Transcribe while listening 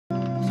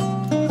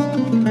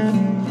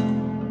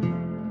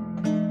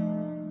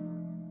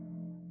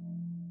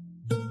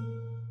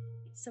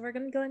So we're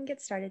going to go and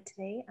get started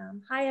today.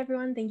 Hi,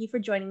 everyone. Thank you for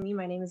joining me.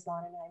 My name is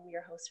Lana, and I'm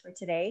your host for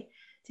today.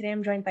 Today,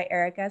 I'm joined by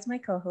Erika as my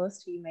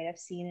co-host, who you might have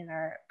seen in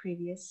our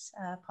previous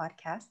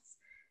podcasts.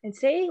 And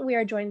today, we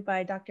are joined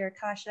by Dr.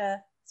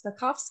 Kasia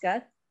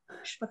Szapowski.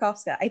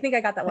 I think I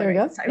got that one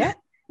right this time. Yeah.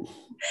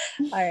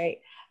 All right.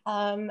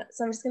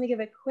 So I'm just going to give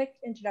a quick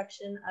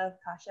introduction of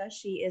Kasia.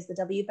 She is the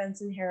W.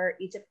 Benson Harrer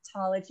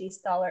Egyptology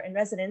Scholar in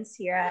Residence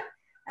here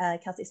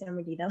at Cal State San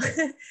Bernardino.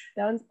 That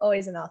one's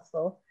always a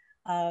mouthful.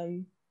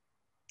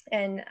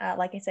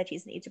 Like I said,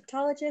 she's an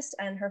Egyptologist,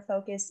 and her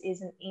focus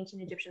is in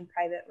ancient Egyptian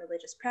private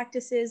religious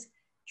practices,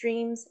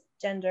 dreams,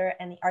 gender,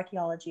 and the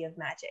archaeology of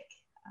magic.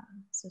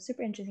 So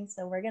super interesting.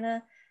 So we're going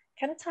to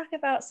kind of talk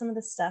about some of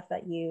the stuff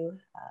that you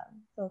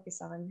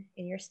focus on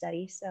in your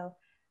study. So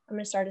I'm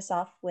going to start us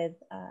off with,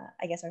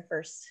 I guess, our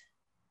first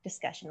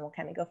discussion. We'll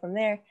kind of go from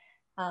there.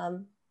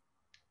 And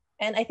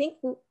I think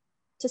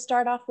to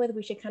start off with,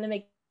 we should kind of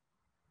make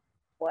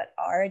what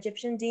are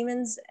Egyptian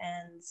demons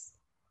and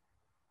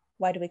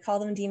why do we call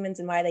them demons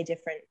and why are they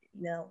different,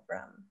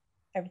 from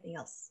everything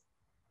else?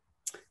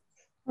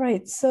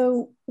 Right.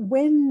 So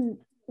in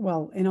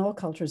all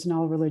cultures and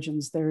all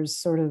religions, there's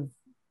sort of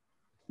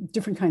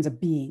different kinds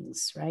of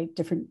beings, right?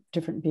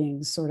 Different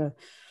beings, sort of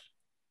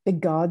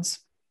big gods.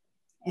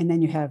 And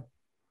then you have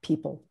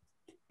people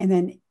and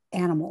then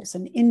animals.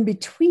 And in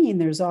between,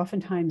 there's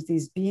oftentimes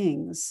these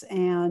beings,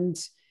 and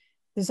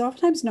there's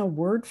oftentimes no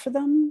word for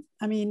them.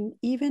 I mean,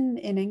 even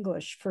in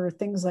English, for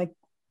things like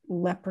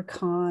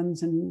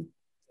leprechauns and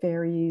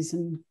fairies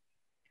and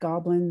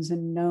goblins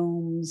and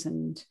gnomes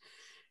and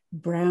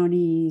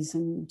brownies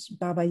and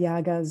baba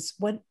yagas,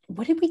 what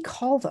did we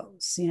call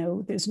those?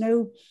 There's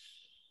no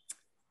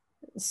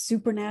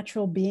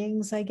supernatural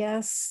beings, I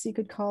guess you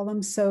could call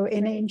them. So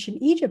in ancient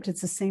Egypt,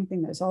 it's the same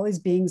thing. There's all these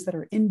beings that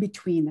are in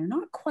between. They're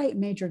not quite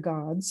major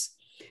gods,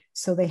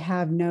 so they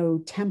have no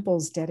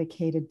temples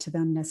dedicated to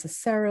them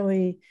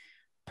necessarily.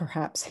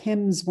 Perhaps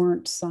hymns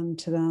weren't sung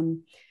to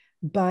them,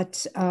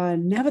 but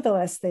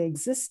nevertheless, they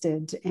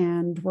existed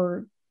and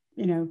were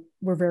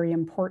very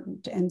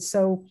important. And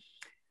so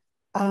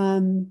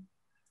the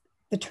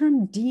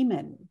term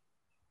demon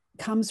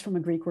comes from a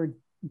Greek word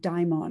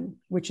daimon,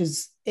 which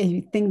is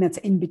a thing that's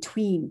in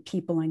between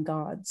people and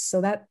gods.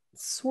 So that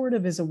sort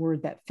of is a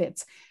word that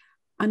fits.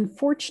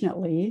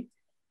 Unfortunately,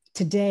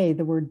 today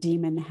the word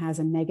demon has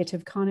a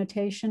negative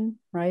connotation,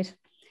 right?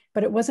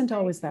 But it wasn't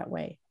always that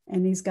way.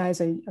 And these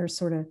guys are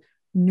sort of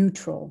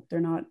neutral. They're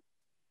not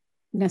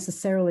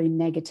necessarily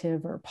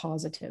negative or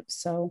positive.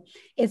 So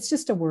it's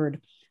just a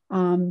word.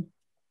 I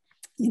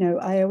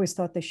always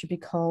thought they should be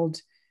called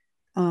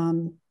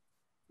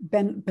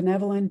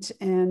benevolent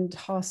and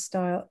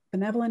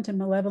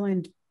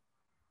malevolent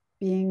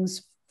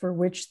beings for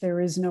which there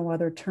is no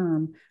other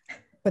term,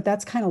 but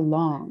that's kind of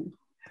long.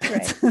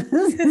 Right.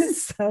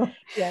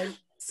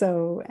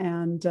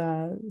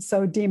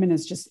 So demon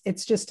is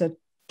just a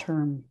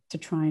term to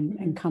try and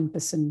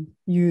encompass and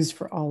use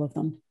for all of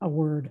them, a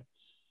word.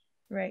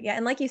 Right. Yeah.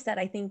 And like you said,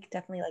 I think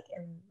definitely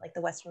in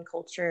the Western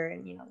culture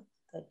and,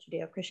 the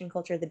Judeo-Christian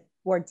culture, the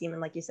word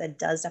demon, like you said,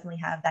 does definitely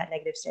have that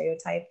negative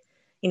stereotype.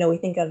 We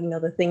think of,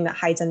 the thing that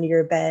hides under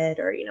your bed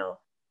or,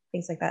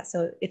 things like that.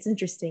 So it's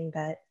interesting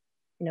that,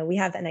 we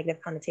have that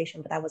negative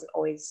connotation, but that wasn't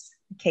always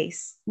the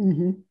case.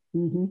 Mm-hmm.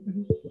 Mm-hmm.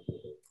 Mm-hmm.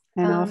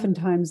 And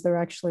oftentimes they're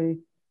actually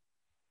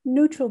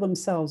neutral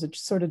themselves. It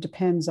sort of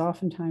depends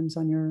oftentimes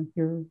on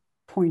your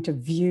point of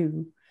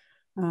view.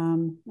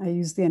 I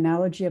use the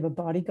analogy of a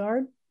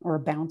bodyguard or a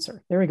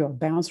bouncer. There we go, a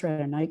bouncer at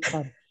a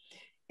nightclub.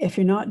 If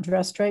you're not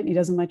dressed right and he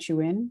doesn't let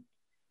you in,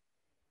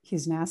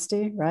 he's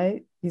nasty,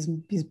 right? He's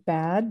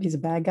bad. He's a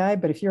bad guy.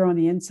 But if you're on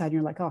the inside and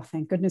you're like, oh,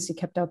 thank goodness he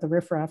kept out the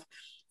riffraff,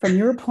 from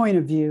your point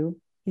of view,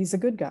 he's a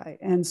good guy.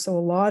 And so a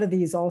lot of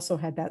these also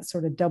had that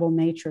sort of double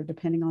nature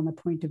depending on the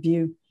point of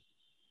view.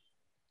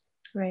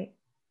 Right.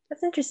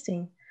 That's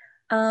interesting.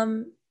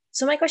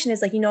 So my question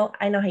is I know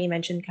how you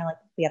mentioned kind of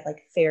we have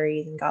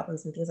fairies and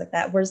goblins and things like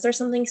that. Was there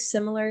something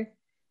similar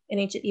in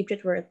ancient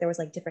Egypt where there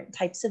was different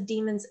types of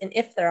demons? And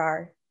if there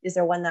are, is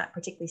there one that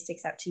particularly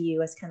sticks out to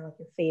you as kind of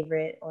your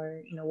favorite,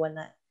 or one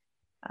that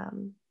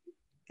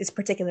is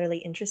particularly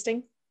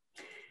interesting?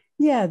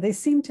 Yeah, they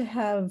seem to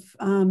have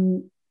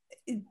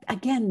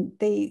again,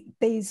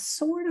 they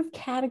sort of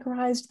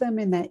categorized them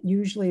in that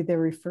usually they're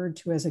referred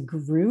to as a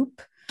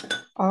group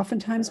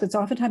oftentimes, but it's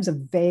oftentimes a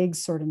vague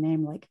sort of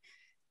name like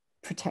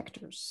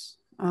protectors.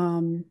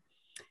 The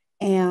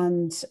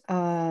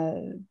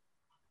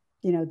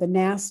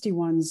nasty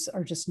ones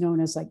are just known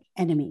as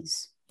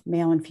enemies,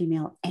 male and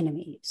female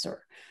enemies,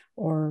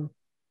 or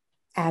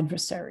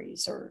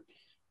adversaries, or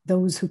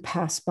those who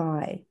pass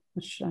by,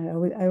 which I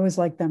always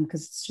like them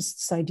because it's just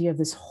this idea of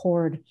this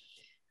horde.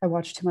 I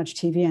watch too much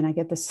TV and I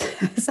get this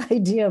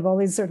idea of all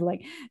these sort of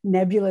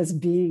nebulous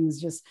beings,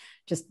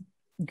 just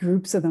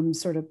groups of them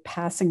sort of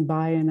passing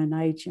by in the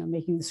night,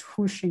 making this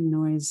whooshing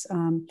noise.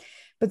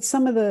 But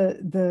some of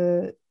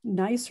the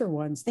nicer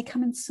ones, they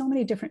come in so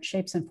many different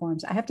shapes and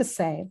forms. I have to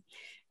say,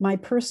 my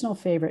personal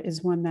favorite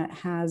is one that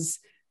has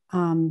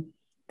the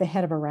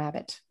head of a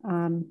rabbit.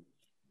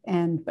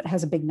 but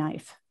has a big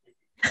knife.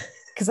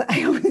 Because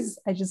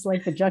I just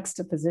like the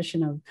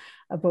juxtaposition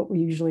of what we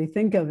usually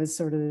think of as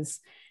sort of this,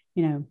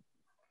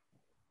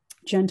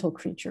 gentle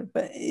creature.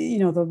 But,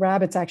 the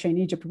rabbits actually in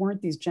Egypt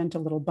weren't these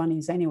gentle little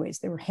bunnies anyways.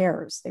 They were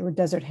hares. They were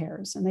desert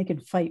hares, and they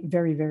could fight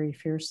very, very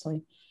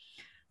fiercely.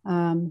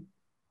 I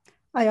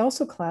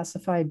also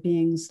classify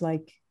beings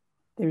like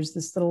there's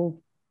this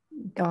little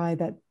guy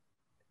that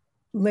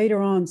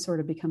later on sort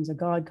of becomes a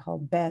god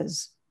called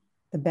Bez,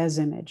 the Bez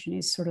image. And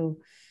he sort of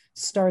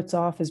starts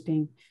off as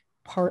being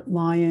part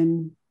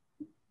lion,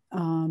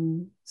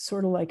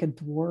 sort of like a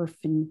dwarf.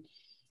 And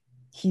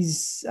he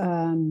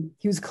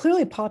was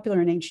clearly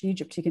popular in ancient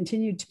Egypt. He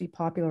continued to be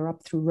popular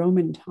up through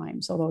Roman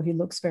times, although he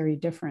looks very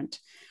different.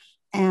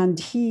 And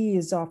he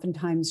is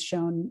oftentimes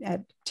shown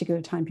at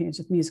particular time periods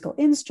with musical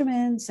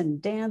instruments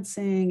and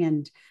dancing.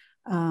 And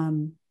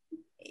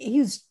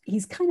he's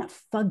kind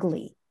of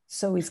fugly.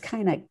 So he's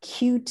kind of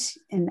cute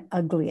and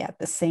ugly at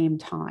the same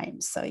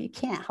time. So you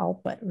can't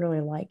help but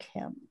really like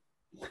him.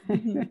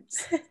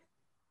 That's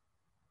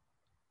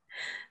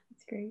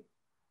great.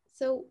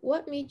 So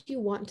what made you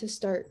want to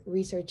start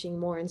researching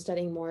more and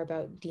studying more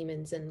about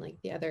demons and like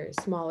the other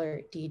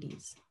smaller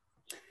deities?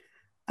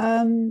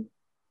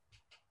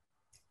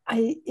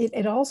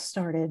 It all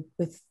started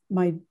with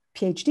my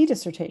PhD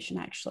dissertation,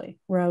 actually,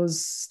 where I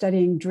was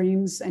studying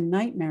dreams and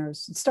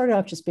nightmares. It started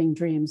off just being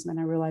dreams, and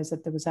then I realized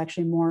that there was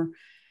actually more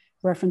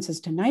references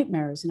to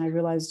nightmares. And I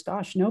realized,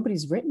 gosh,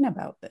 nobody's written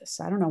about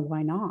this. I don't know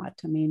why not.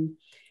 I mean,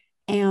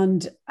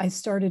 and I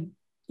started,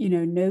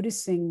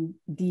 noticing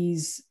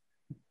these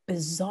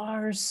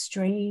bizarre,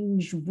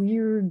 strange,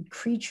 weird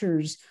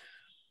creatures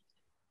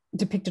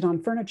depicted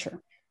on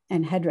furniture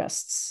and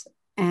headrests.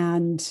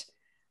 And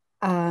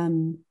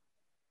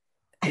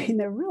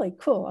they're really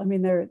cool. I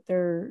mean,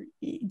 they're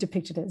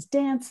depicted as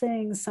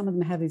dancing. Some of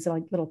them have these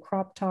like little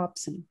crop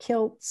tops and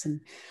kilts.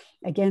 And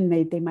again,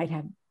 they might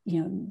have,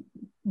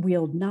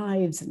 wield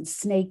knives and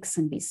snakes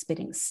and be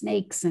spitting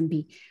snakes and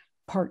be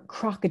part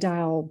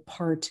crocodile,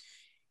 part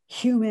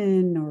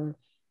human, or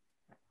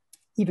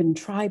even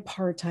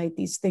tripartite,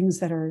 these things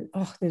that are,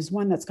 there's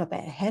one that's got the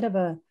head of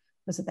a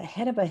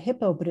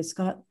hippo, but it's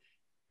got,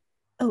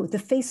 the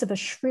face of a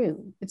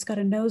shrew. It's got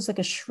a nose like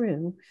a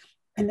shrew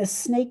and the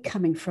snake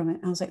coming from it.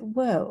 And I was like,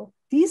 whoa,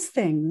 these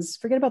things,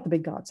 forget about the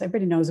big gods.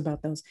 Everybody knows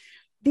about those.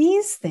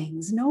 These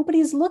things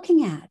nobody's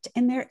looking at,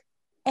 and they're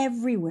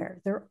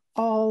everywhere. They're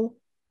all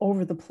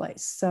over the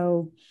place.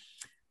 So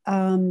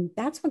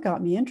that's what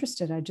got me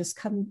interested. I just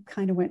kind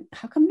of went,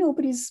 how come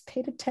nobody's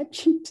paid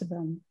attention to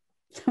them?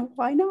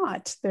 Why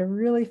not? They're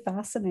really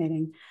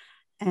fascinating.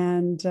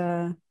 And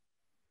I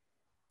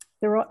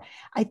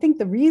think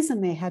the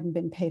reason they hadn't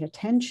been paid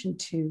attention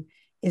to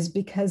is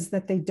because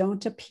that they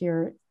don't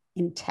appear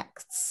in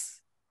texts.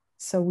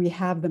 So we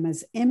have them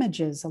as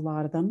images, a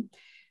lot of them,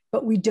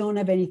 but we don't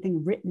have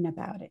anything written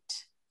about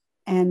it.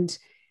 And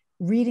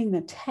reading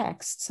the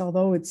texts,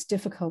 although it's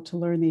difficult to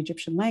learn the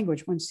Egyptian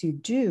language, once you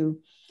do,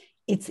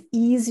 it's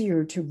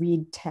easier to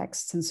read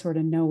texts and sort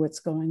of know what's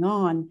going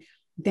on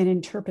than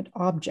interpret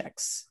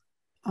objects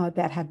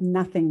that have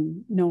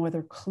no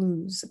other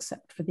clues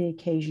except for the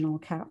occasional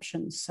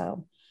captions.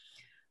 So,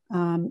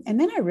 and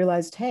then I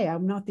realized, hey,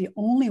 I'm not the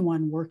only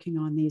one working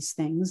on these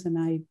things. And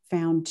I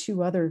found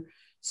two other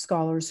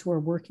scholars who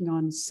are working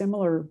on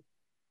similar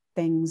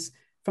things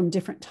from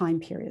different time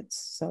periods.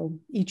 So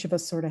each of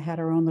us sort of had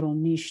our own little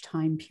niche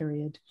time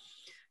period.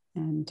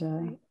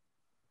 And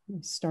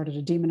we started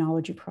a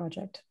demonology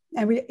project.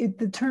 And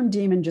the term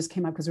demon just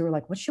came up because we were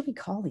like, what should we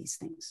call these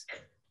things?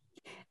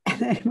 And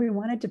then we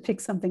wanted to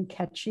pick something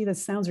catchy. That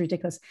sounds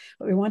ridiculous,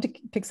 but we wanted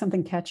to pick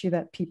something catchy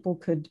that people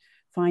could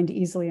find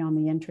easily on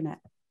the internet.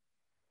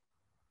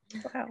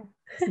 Wow.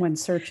 When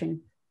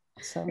searching.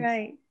 So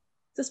right.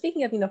 So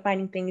speaking of,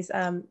 finding things,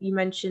 you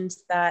mentioned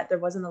that there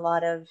wasn't a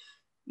lot of,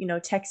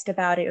 text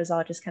about it. It was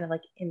all just kind of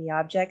like in the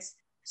objects.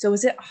 So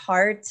was it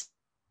hard to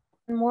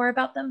learn more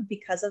about them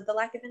because of the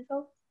lack of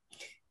info?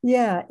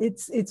 Yeah,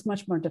 it's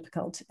much more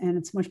difficult, and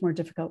it's much more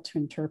difficult to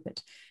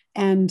interpret.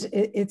 And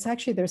it's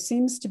actually, there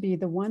seems to be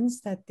the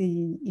ones that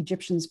the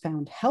Egyptians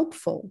found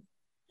helpful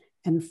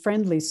and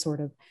friendly,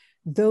 sort of,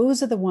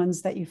 those are the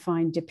ones that you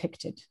find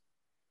depicted.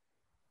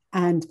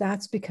 And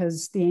that's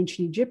because the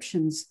ancient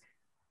Egyptians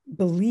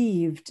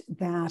believed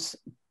that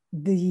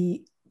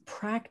the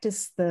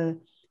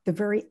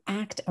very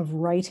act of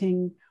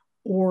writing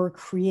or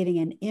creating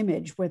an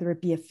image, whether it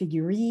be a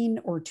figurine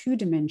or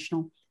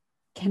two-dimensional,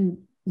 can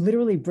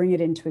literally bring it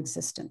into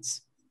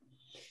existence.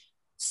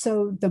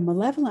 So the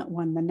malevolent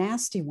one, the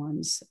nasty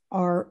ones,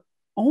 are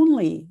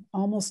only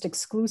almost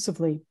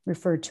exclusively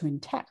referred to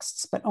in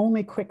texts, but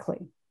only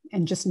quickly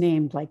and just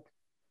named like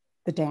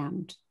the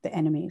damned, the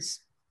enemies,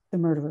 the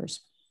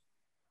murderers.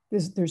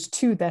 There's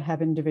two that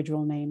have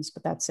individual names,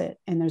 but that's it.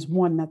 And there's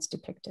one that's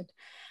depicted.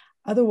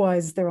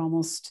 Otherwise, they're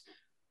almost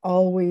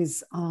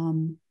always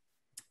not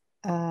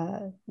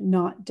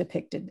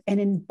depicted. And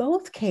in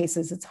both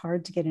cases, it's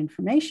hard to get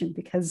information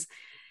because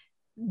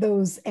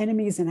those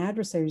enemies and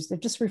adversaries, they're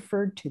just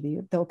referred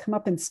to. They'll come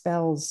up in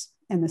spells,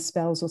 and the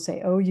spells will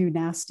say, oh, you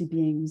nasty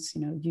beings,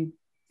 you know, you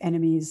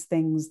enemies,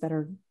 things that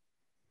are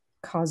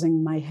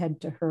causing my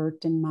head to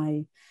hurt and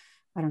my,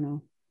 I don't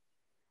know,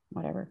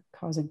 whatever,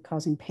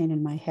 causing pain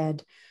in my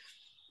head.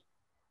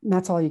 And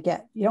that's all you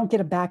get. You don't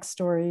get a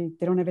backstory.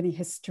 They don't have any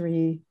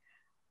history.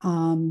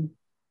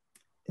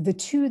 The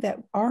two that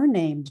are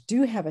named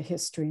do have a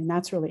history, and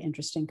that's really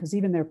interesting because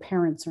even their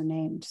parents are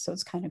named. So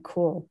it's kind of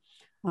cool.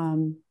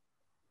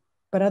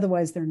 But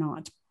otherwise they're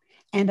not.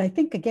 And I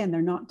think, again,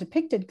 they're not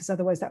depicted because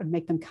otherwise that would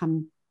make them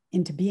come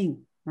into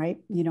being, right?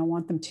 You don't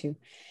want them to.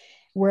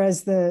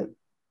 Whereas the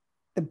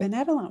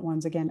benevolent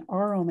ones, again,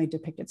 are only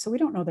depicted. So we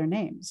don't know their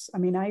names. I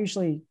mean, I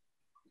usually,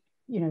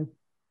 you know,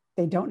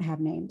 they don't have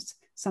names.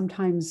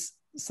 Sometimes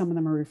some of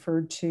them are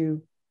referred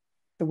to.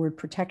 The word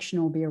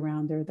protection will be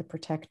around there, the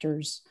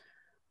protectors.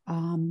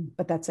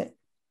 But that's it.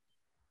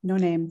 No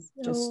name,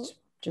 so,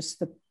 just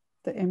the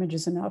image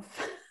is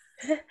enough.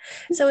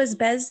 So is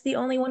Bez the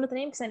only one with a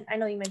name? Because I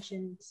know you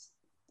mentioned.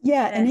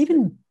 Yeah, Bez. And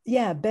even,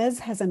 Bez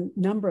has a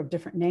number of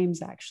different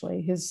names,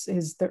 actually.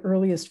 The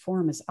earliest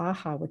form is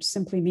Aha, which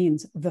simply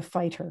means the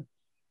fighter.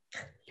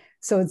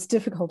 So it's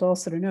difficult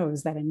also to know,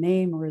 is that a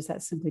name or is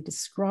that simply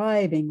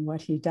describing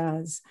what he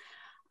does?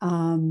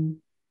 And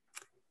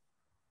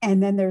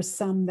then there's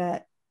some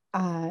that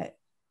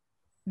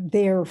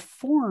their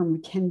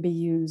form can be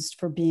used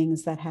for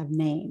beings that have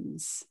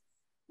names.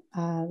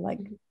 Like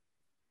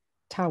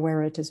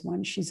Taweret is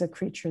one. She's a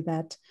creature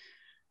that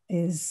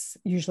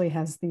usually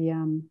has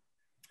the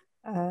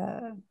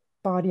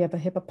body of a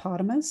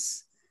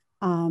hippopotamus.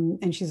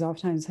 And she's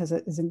oftentimes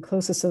is in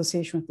close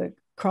association with the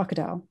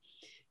crocodile.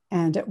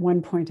 And at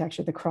one point,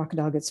 actually, the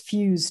crocodile gets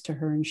fused to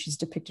her and she's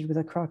depicted with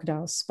a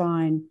crocodile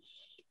spine.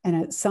 And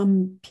at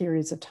some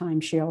periods of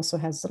time, she also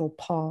has little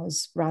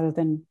paws rather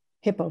than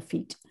hippo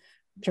feet,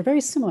 which are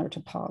very similar to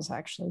paws,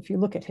 actually, if you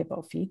look at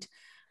hippo feet.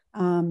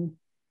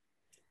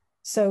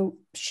 So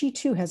she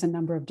too has a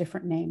number of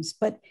different names.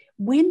 But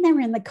when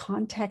they're in the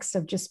context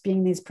of just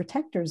being these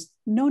protectors,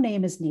 no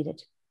name is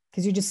needed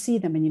because you just see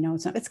them and you know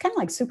it's not. It's kind of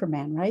like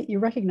Superman, right? You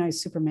recognize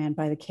Superman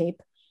by the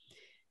cape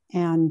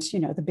and, you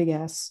know, the big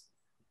S.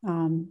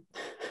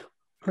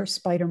 Or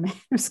Spider-Man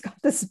who's got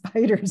the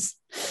spiders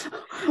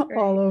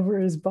all over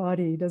his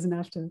body. He doesn't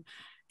have to.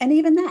 And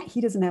even that, he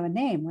doesn't have a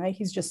name, right?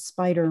 He's just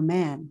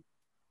Spider-Man.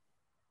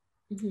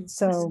 Mm-hmm.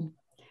 So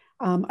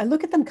I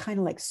look at them kind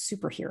of like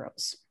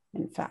superheroes,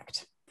 in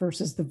fact,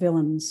 versus the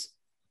villains.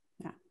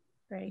 Yeah.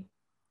 Right.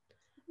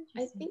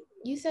 I think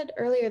you said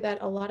earlier that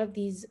a lot of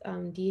these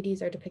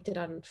deities are depicted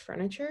on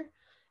furniture.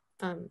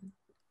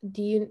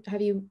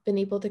 Have you been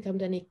able to come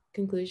to any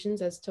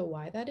conclusions as to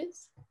why that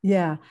is?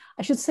 Yeah,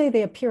 I should say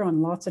they appear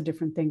on lots of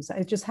different things.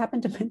 I just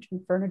happened to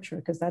mention furniture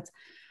because that's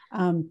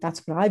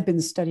what I've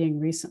been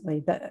studying recently.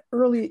 That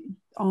early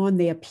on,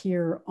 they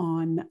appear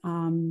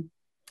on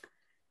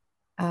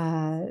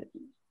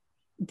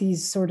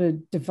these sort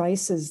of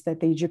devices that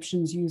the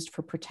Egyptians used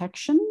for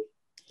protection,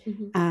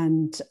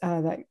 and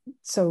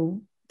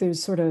so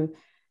there's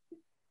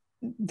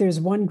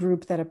one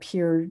group that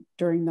appeared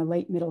during the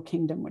late Middle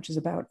Kingdom, which is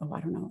about,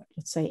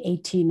 let's say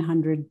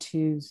 1800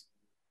 to,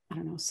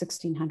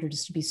 1600,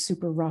 just to be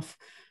super rough,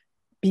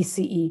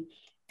 BCE.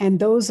 And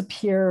those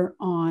appear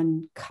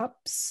on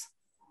cups,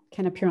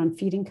 can appear on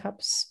feeding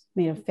cups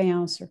made of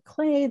faience or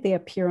clay. They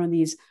appear on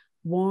these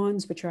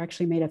wands, which are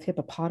actually made of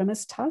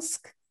hippopotamus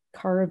tusk,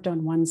 carved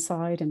on one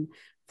side and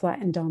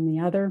flattened on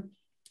the other.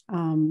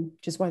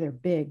 Which is why they're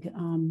big.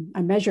 I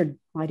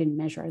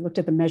looked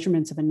at the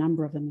measurements of a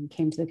number of them and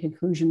came to the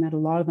conclusion that a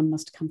lot of them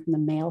must come from the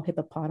male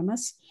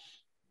hippopotamus.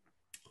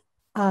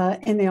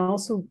 And they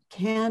also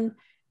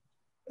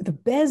the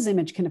Bez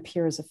image can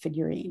appear as a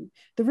figurine.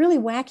 The really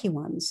wacky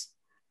ones,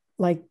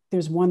 like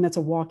there's one that's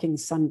a walking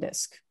sun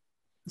disk.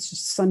 It's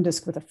just sun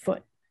disk with a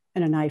foot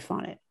and a knife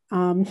on it.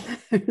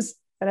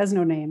 That has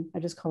no name. I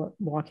just call it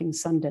walking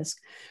sun disk,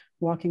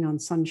 walking on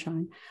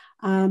sunshine.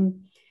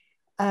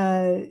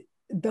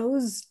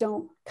 Those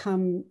don't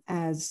come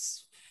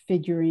as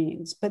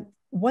figurines, but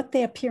what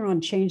they appear on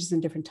changes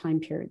in different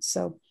time periods.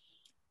 So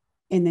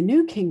in the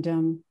New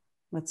Kingdom,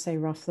 let's say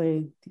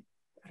roughly,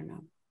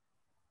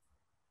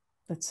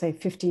 let's say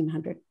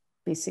 1500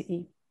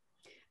 BCE,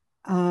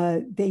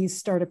 they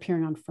start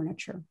appearing on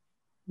furniture,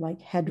 like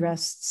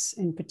headrests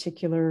in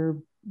particular,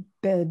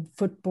 bed,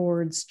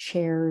 footboards,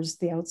 chairs,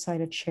 the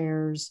outside of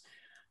chairs,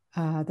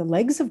 the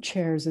legs of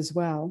chairs as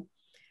well.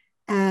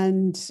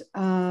 And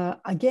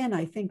again,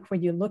 I think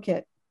when you look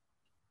at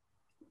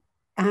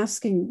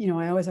asking,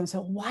 I always ask,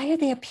 why are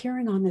they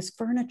appearing on this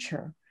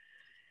furniture?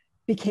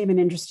 Became an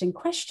interesting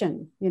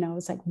question.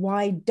 It's like,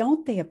 why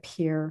don't they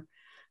appear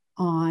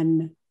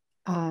on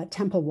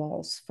temple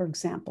walls, for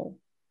example?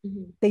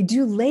 Mm-hmm. They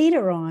do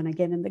later on,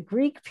 again, in the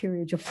Greek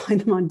period, you'll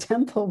find them on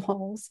temple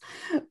walls.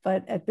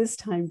 But at this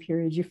time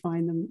period, you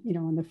find them,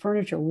 on the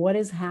furniture. What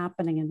is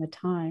happening in the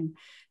time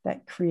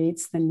that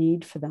creates the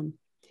need for them?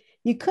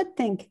 You could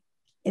think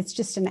it's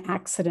just an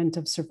accident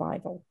of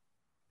survival,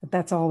 but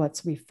that's all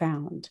we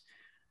found.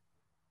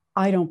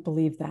 I don't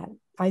believe that.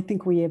 I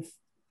think we have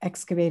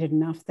excavated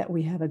enough that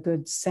we have a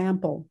good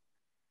sample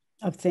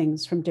of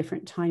things from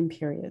different time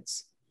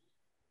periods.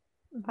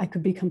 I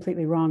could be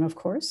completely wrong, of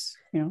course.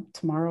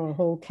 Tomorrow a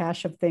whole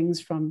cache of things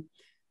from,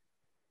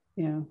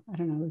 I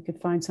don't know, we could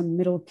find some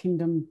Middle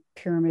Kingdom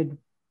pyramid.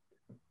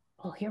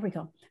 Oh, here we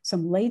go.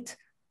 Some late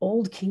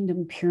Old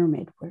Kingdom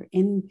pyramid where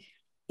in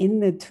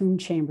the tomb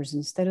chambers,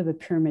 instead of the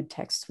pyramid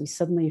texts, we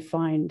suddenly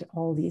find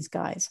all these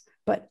guys.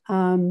 But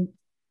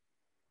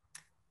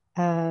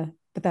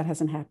that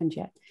hasn't happened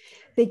yet.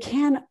 They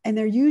can, and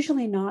they're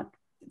usually not,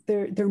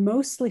 they're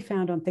mostly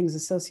found on things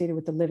associated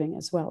with the living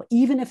as well,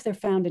 even if they're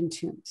found in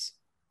tombs.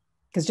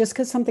 Because just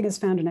because something is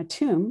found in a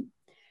tomb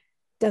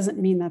doesn't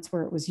mean that's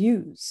where it was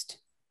used.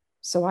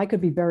 So I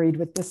could be buried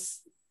with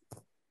this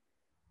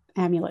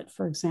amulet,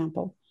 for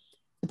example,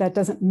 but that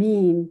doesn't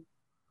mean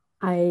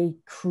I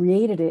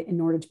created it in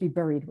order to be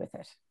buried with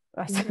it.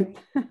 Right.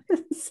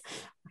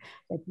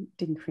 I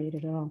didn't create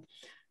it at all.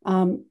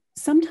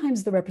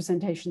 Sometimes the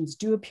representations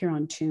do appear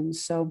on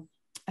tombs. So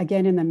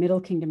again, in the Middle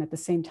Kingdom, at the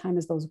same time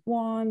as those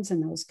wands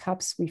and those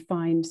cups, we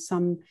find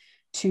some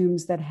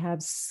tombs that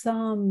have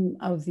some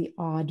of the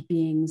odd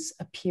beings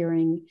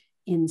appearing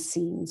in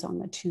scenes on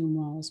the tomb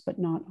walls, but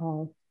not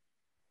all.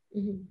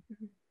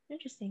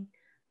 Interesting.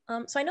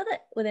 So I know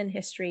that within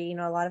history,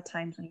 a lot of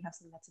times when you have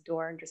something that's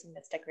adorned or something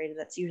that's decorated,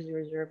 that's usually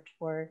reserved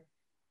for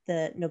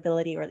the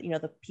nobility or,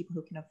 the people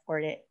who can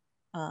afford it.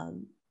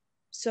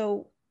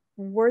 So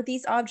were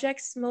these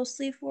objects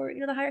mostly for,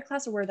 the higher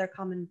class, or were there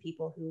common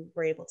people who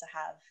were able to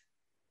have,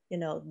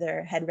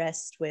 their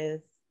headrest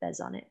with beds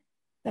on it?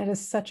 That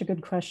is such a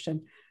good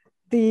question.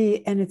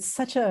 And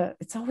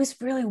it's always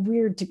really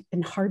weird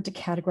and hard to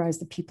categorize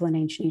the people in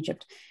ancient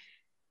Egypt.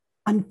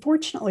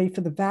 Unfortunately,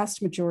 for the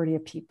vast majority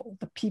of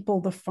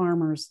people, the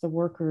farmers, the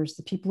workers,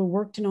 the people who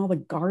worked in all the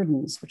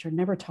gardens, which are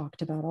never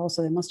talked about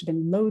also, there must have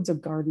been loads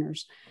of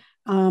gardeners.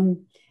 If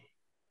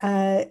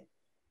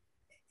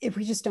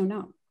we just don't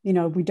know,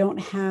 we don't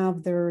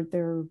have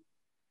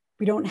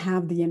we don't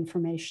have the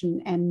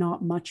information, and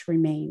not much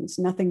remains.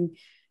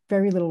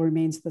 Very little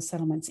remains of the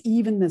settlements.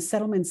 Even the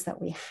settlements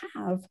that we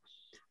have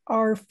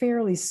are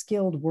fairly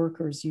skilled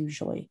workers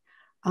usually.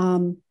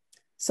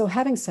 So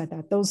having said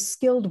that, those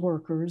skilled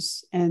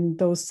workers and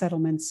those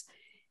settlements,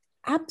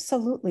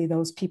 absolutely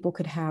those people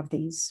could have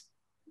these.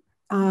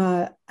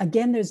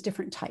 Again, there's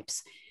different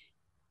types.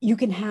 You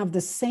can have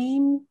the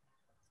same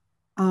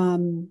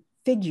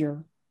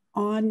figure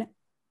on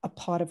a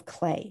pot of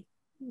clay.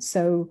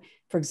 So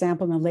for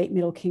example, in the late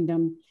Middle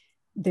Kingdom,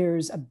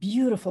 there's a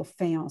beautiful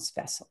faience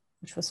vessel,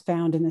 which was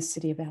found in the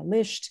city of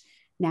Al-Lisht.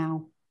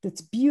 Now,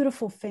 it's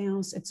beautiful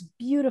faience, it's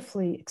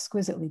beautifully,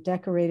 exquisitely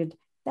decorated.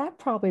 That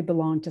probably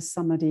belonged to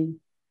somebody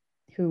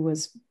who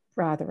was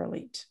rather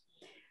elite.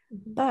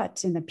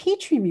 But in the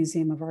Petrie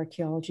Museum of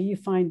Archaeology, you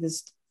find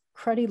this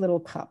cruddy little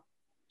cup.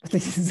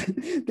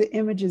 The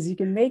images, you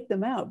can make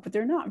them out, but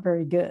they're not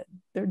very good.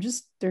 They're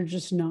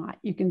just not.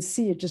 You can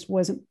see it just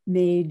wasn't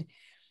made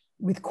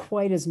with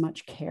quite as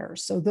much care.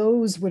 So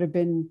those would have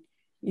been,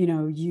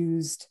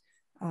 used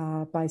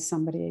by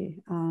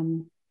somebody,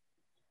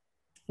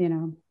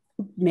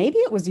 maybe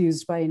it was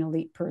used by an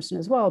elite person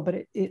as well,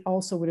 but it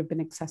also would have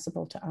been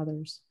accessible to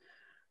others.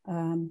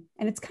 And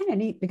it's kind of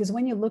neat because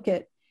when you look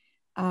at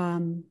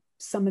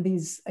some of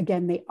these,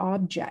 again, the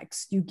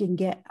objects, you can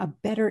get a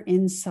better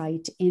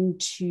insight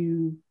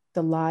into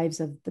the lives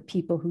of the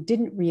people who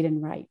didn't read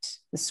and write,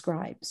 the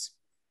scribes.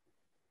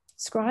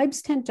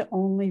 Scribes tend to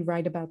only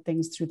write about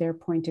things through their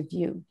point of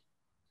view,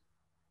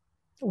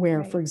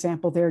 where, for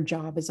example, their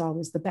job is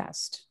always the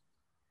best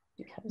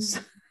because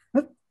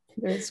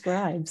they're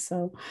scribes.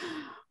 So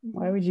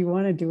why would you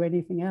want to do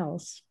anything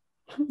else?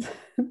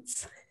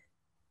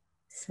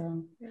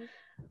 So,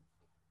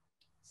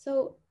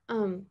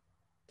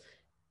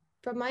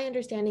 from my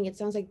understanding, it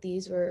sounds like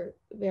these were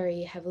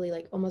very heavily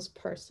almost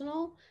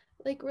personal,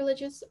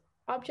 religious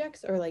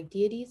objects or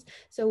deities.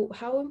 So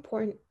how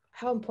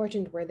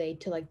important were they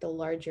to the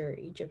larger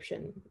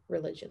Egyptian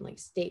religion,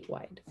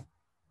 statewide?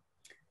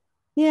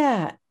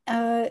 Yeah,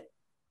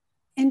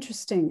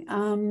 interesting.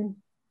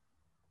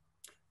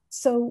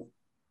 So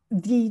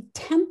the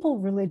temple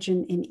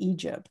religion in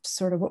Egypt,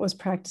 sort of what was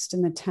practiced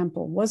in the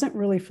temple, wasn't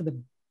really for the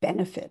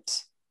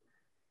benefit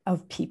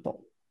of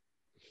people,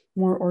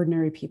 more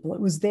ordinary people.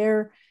 It was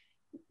the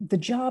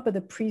job of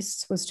the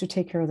priests was to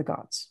take care of the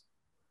gods,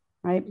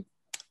 right?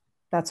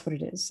 That's what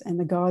it is. And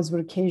the gods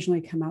would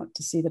occasionally come out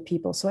to see the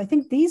people. So I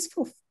think these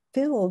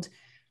fulfilled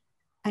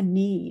a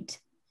need.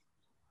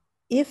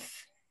 It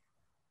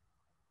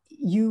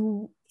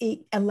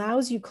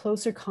allows you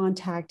closer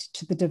contact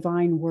to the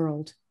divine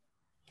world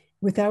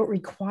without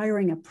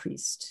requiring a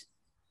priest,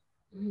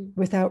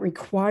 without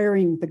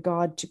requiring the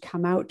god to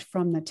come out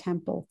from the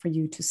temple for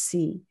you to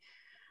see.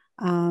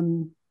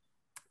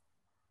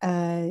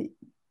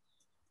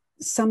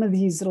 Some of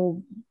these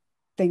little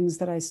things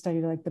that I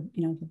studied, like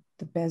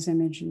the Bez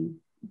image and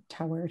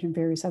Taweret and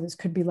various others,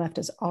 could be left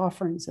as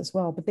offerings as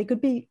well, but they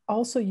could be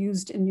also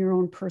used in your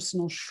own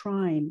personal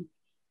shrine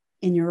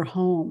in your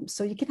home.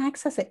 So you can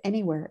access it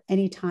anywhere,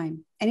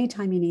 anytime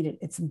you need it,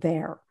 it's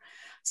there.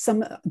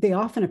 They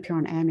often appear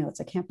on amulets.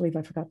 I can't believe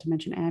I forgot to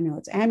mention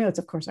amulets. Amulets,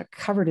 of course, are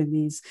covered in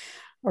these,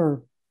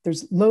 or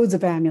there's loads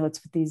of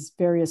amulets with these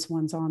various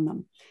ones on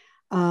them.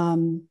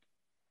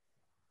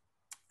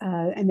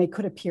 And they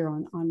could appear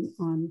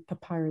on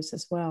papyrus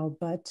as well.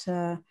 But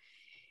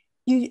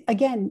you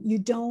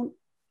don't,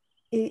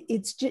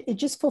 it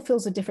just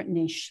fulfills a different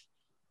niche.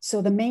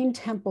 So the main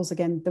temples,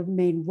 again, the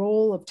main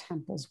role of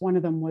temples, one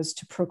of them was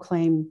to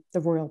proclaim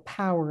the royal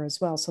power as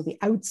well. So the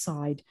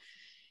outside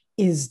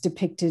is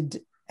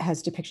depicted,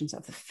 has depictions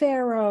of the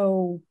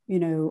pharaoh,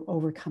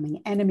 overcoming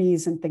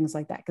enemies and things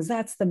like that, because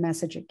that's the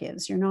message it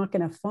gives. You're not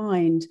going to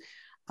find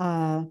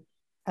a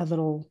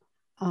little,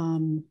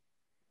 you're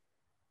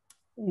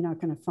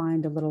not going to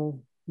find a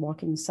little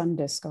walking sun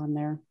disk on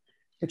there,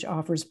 which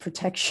offers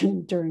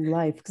protection during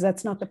life, because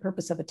that's not the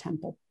purpose of a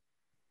temple.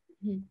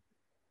 Mm-hmm.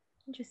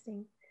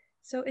 Interesting.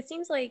 So it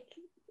seems like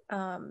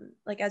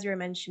as you were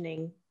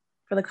mentioning,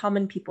 for the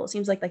common people, it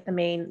seems like the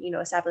main,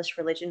 established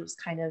religion was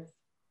kind of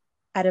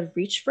out of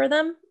reach for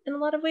them in a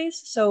lot of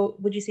ways. So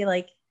would you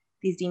say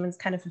these demons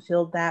kind of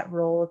fulfilled that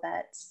role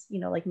that,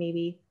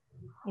 maybe,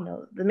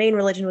 the main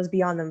religion was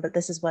beyond them, but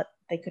this is what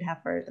they could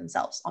have for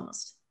themselves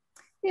almost?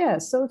 Yeah.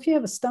 So if you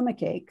have a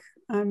stomach ache,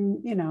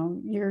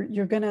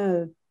 you're going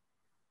to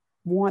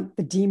want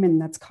the demon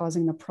that's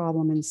causing the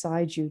problem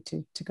inside you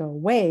to go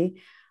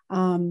away.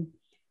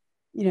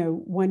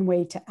 One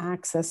way to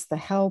access the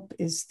help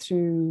is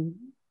through,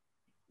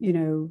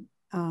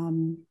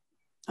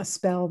 a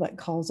spell that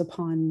calls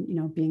upon,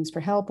 beings for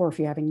help, or if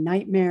you're having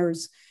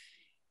nightmares,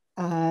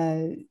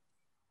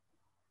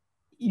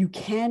 you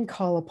can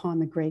call upon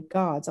the great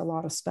gods. A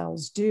lot of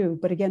spells do,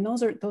 but again,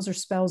 those are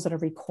spells that are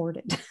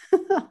recorded,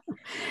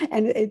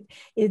 and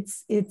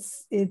it's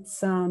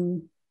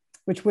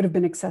which would have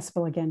been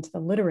accessible again to the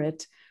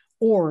literate,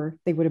 or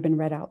they would have been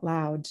read out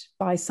loud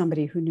by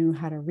somebody who knew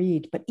how to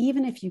read. But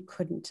even if you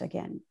couldn't,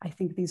 again, I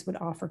think these would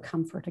offer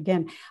comfort.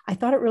 Again, I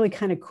thought it really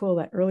kind of cool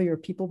that earlier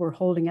people were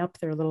holding up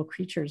their little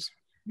creatures,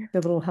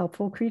 the little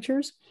helpful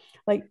creatures.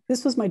 Like,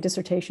 this was my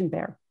dissertation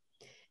bear.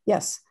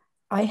 Yes,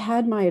 I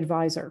had my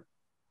advisor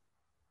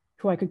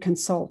who I could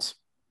consult,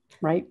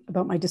 right,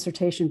 about my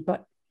dissertation.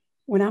 But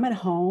when I'm at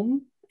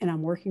home and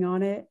I'm working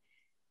on it,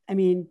 I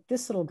mean,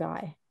 this little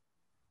guy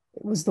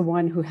was the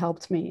one who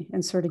helped me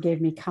and sort of gave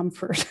me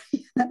comfort.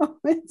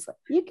 It's like,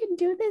 you can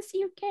do this,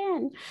 you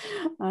can.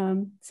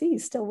 See,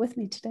 he's still with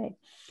me today.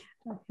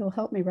 He'll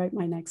help me write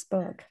my next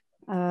book.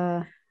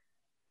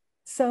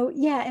 So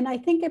yeah, and I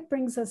think it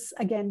brings us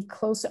again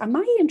closer.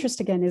 My interest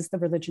again is the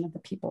religion of the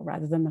people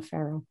rather than the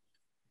pharaoh,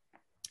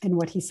 and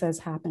what he says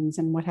happens,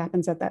 and what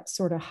happens at that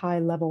sort of high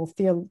level,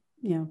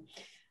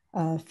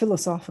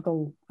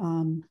 philosophical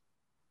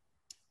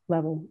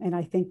level. And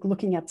I think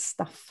looking at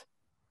stuff,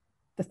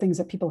 the things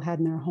that people had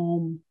in their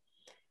home,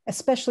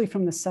 especially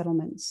from the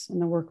settlements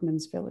and the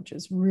workmen's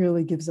villages,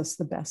 really gives us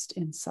the best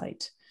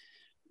insight.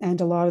 And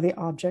a lot of the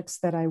objects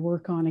that I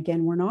work on,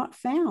 again, were not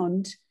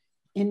found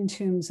in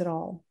tombs at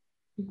all.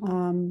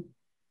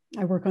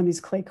 I work on these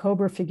clay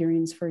cobra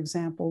figurines, for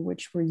example,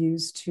 which were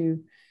used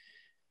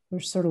they're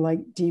sort of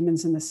like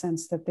demons in the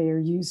sense that they are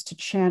used to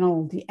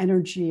channel the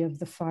energy of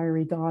the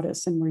fiery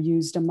goddess, and were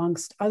used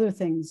amongst other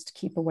things to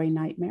keep away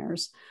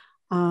nightmares.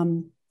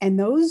 And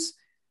those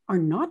are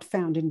not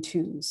found in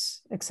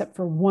tombs, except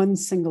for one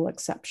single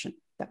exception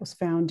that was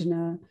found in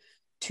a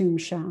tomb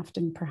shaft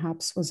and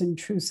perhaps was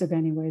intrusive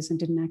anyways and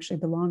didn't actually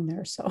belong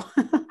there. So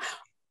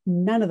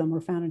none of them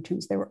were found in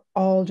tombs. They were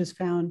all just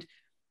found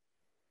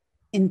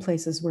in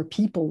places where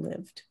people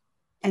lived,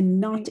 and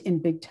not in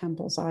big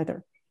temples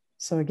either.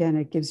 So again,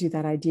 it gives you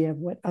that idea of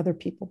what other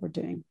people were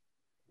doing.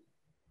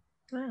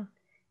 Wow.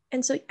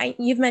 And so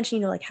you've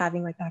mentioned,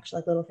 having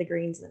actual little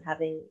figurines and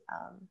having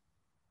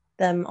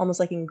them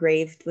almost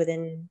engraved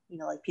within,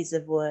 pieces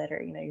of wood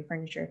or, your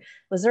furniture.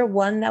 Was there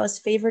one that was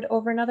favored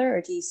over another,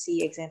 or do you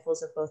see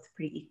examples of both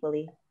pretty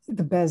equally?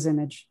 The Bez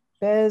image.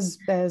 Bez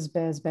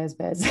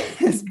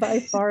is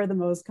by far the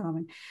most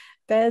common.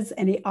 Bez,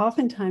 and he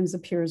oftentimes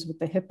appears with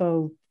the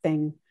hippo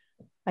thing.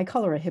 I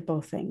call her a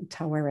hippo thing,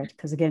 Taweret,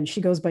 because again,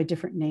 she goes by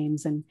different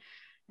names,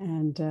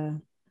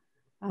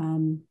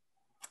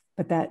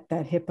 but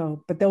that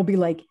hippo, but they'll be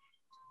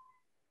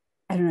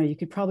I don't know, you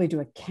could probably do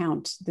a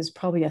count. There's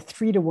probably a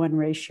 3-to-1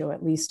 ratio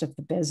at least of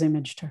the Bez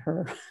image to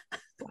her.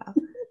 Wow.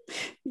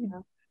 Yeah.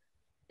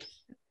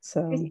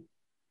 So,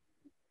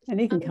 and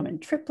they can come in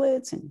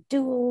triplets and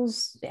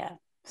duals. Yeah.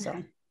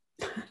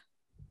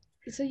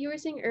 So you were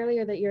saying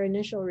earlier that your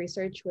initial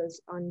research was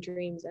on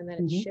dreams and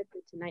then it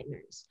shifted to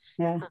nightmares.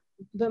 Yeah.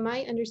 But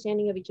my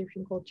understanding of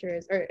Egyptian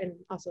cultures, and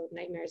also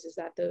nightmares, is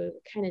that they're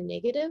kind of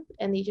negative,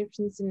 and the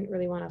Egyptians didn't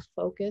really want to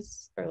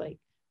focus or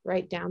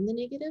write down the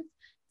negative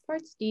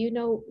parts. Do you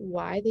know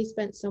why they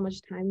spent so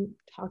much time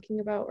talking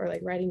about or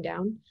writing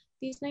down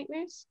these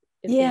nightmares?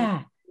 If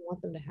they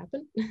want them to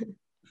happen?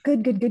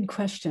 Good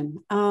question.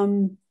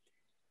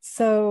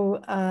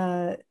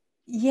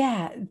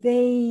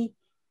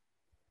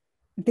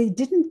 They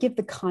didn't give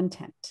the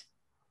content.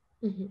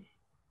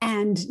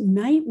 And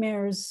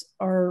nightmares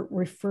are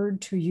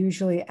referred to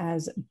usually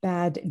as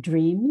bad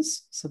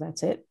dreams. So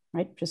that's it,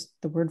 right? Just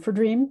the word for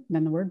dream,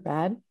 then the word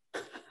bad.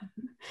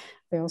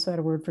 They also had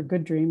a word for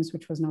good dreams,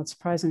 which was not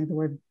surprisingly the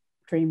word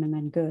dream and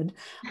then good.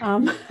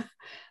 And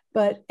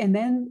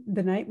then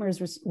the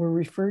nightmares were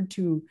referred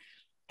to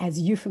as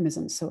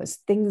euphemisms. So as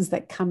things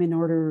that come in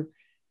order,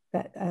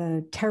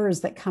 that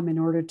terrors that come in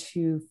order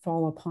to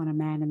fall upon a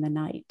man in the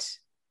night,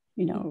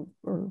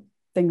 or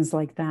things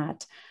like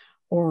that,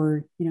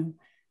 or,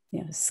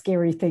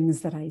 scary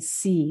things that I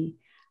see.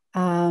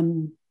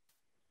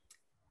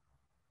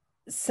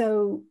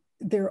 So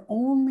they're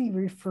only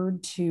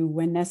referred to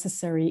when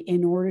necessary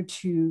in order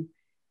to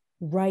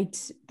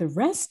write the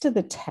rest of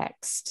the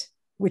text,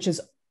 which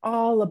is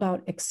all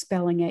about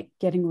expelling it,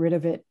 getting rid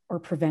of it, or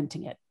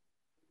preventing it.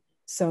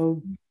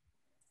 So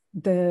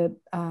the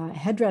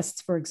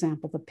headrests, for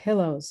example, the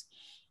pillows,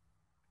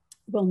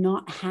 will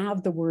not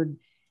have the word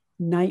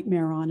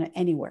nightmare on it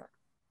anywhere.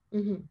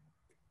 Mm-hmm.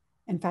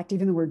 In fact,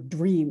 even the word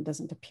dream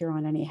doesn't appear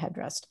on any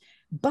headrest,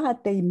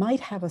 but they might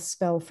have a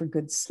spell for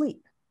good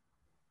sleep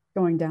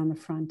going down the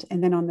front.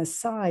 And then on the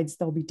sides,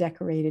 they'll be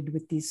decorated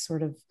with these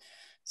sort of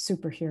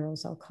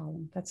superheroes, I'll call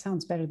them. That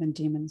sounds better than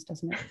demons,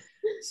 doesn't it?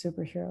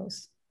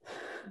 Superheroes.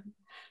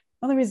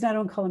 The only reason I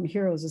don't call them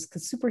heroes is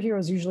because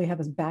superheroes usually have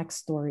a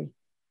backstory,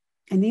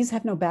 and these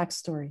have no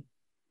backstory.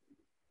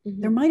 Mm-hmm.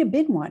 There might have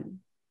been one,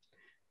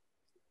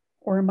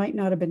 or it might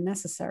not have been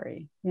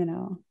necessary.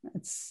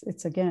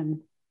 It's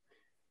again,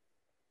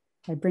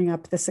 I bring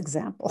up this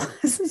example.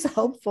 This is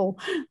helpful.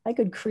 I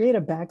could create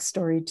a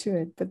backstory to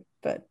it, but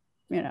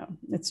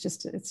it's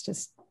just.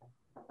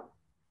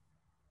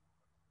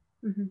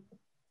 Mm-hmm.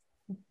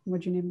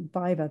 What'd you name it?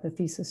 Viva, the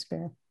thesis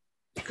fair.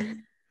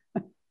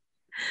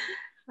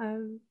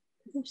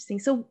 Interesting.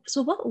 So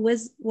what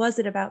was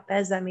it about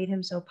Bez that made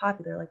him so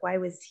popular? Like, why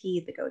was he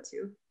the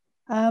go-to?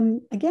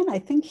 Again, I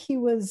think he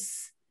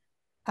was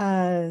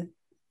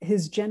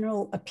his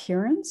general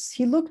appearance.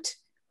 He looked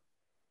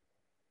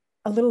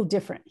a little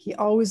different. He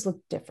always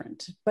looked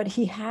different, but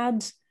he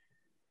had,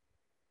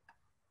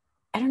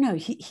 I don't know,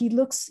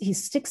 he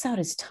sticks out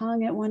his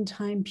tongue at one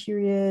time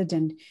period,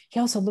 and he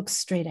also looks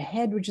straight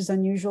ahead, which is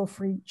unusual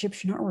for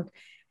Egyptian artwork.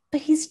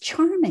 But he's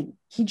charming.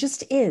 He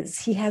just is.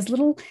 He has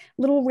little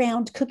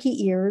round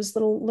cookie ears,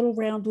 little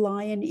round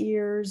lion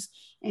ears,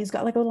 and he's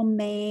got like a little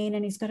mane,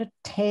 and he's got a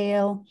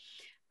tail.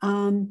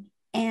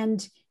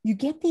 And you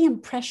get the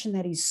impression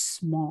that he's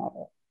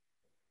small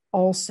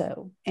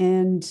also.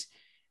 And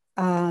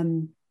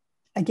again,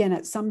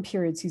 at some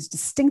periods, he's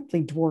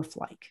distinctly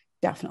dwarf-like.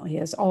 Definitely. He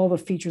has all the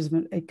features of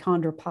a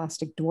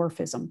chondroplastic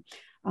dwarfism.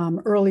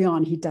 Early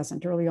on, he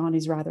doesn't. Early on,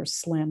 he's rather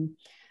slim.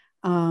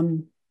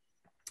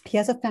 He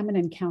has a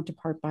feminine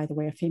counterpart, by the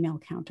way, a female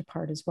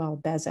counterpart as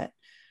well, Bezet,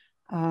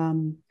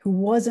 who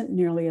wasn't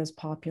nearly as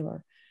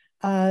popular.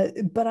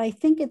 But I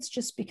think it's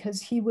just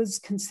because he was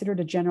considered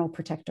a general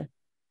protector.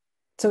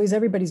 So he's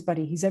everybody's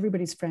buddy, he's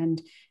everybody's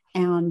friend,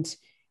 and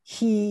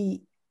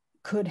he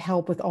could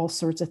help with all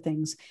sorts of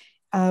things.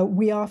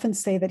 We often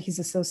say that he's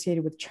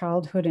associated with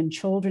childhood and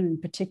children in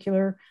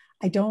particular.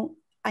 I know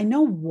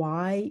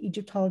why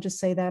Egyptologists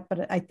say that,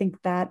 but I think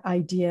that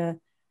idea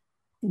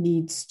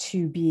needs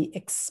to be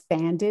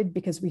expanded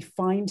because we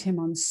find him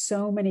on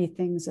so many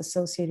things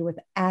associated with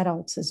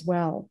adults as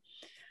well.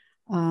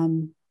 I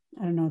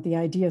don't know, the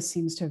idea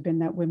seems to have been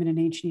that women in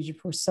ancient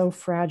Egypt were so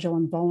fragile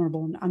and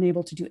vulnerable and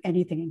unable to do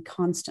anything and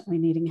constantly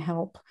needing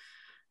help.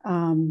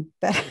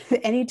 That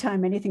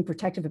anytime anything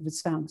protective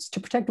is found, it's to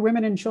protect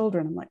women and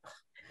children. I'm like,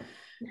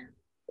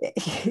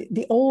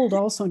 the old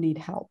also need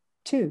help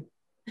too.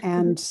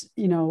 And,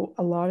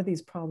 a lot of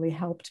these probably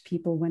helped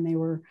people when they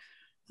were,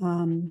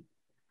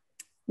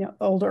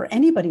 older.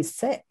 Anybody's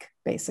sick,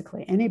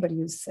 basically. Anybody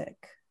who's sick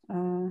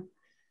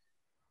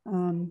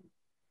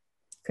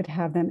could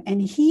have them.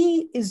 And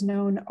he is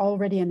known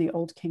already in the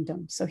Old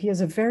Kingdom. So he has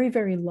a very,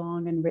 very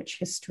long and rich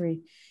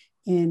history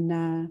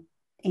in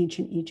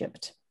ancient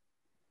Egypt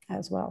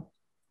as well.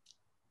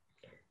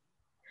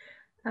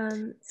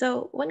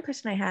 So one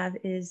question I have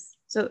is,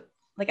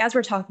 as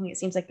we're talking, it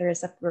seems like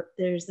there's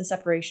the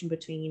separation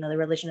between, the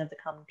religion of the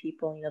common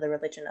people, the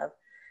religion of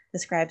the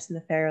scribes and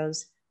the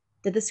pharaohs.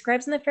 Did the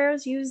scribes and the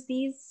pharaohs use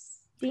these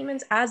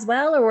demons as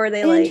well, or were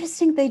they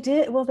Interesting, they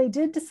did. Well, they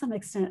did to some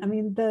extent. I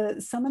mean,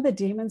 some of the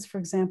demons, for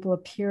example,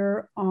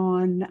 appear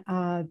on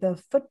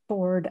the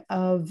footboard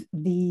of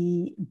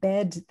the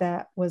bed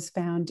that was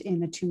found in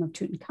the tomb of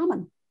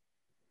Tutankhamun.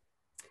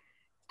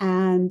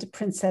 And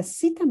Princess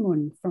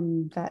Sitamun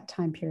from that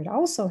time period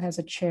also has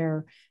a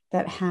chair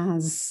that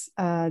has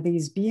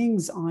these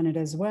beings on it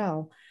as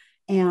well.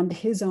 And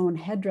his own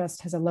headdress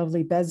has a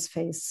lovely Bez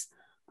face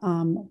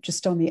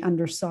just on the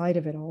underside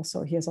of it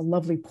also. He has a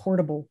lovely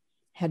portable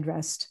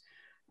headrest,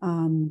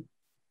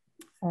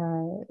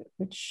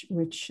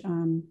 which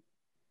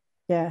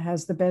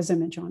has the Bez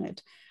image on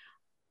it.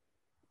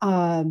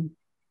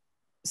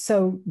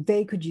 So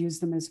they could use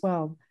them as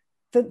well.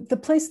 The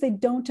place they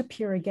don't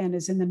appear again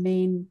is in the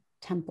main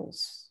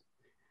temples.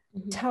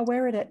 Mm-hmm.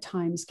 Taweret at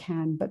times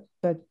can, but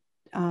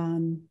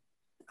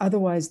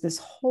otherwise this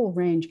whole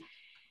range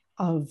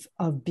of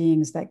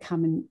beings that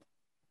come in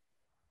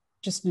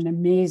just an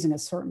amazing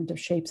assortment of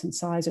shapes and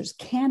sizes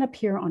can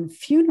appear on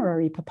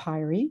funerary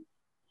papyri,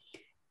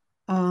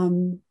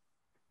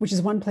 which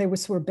is one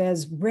place where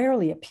Bez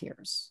rarely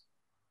appears.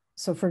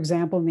 So for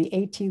example, in the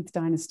 18th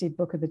dynasty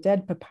Book of the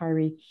Dead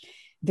papyri,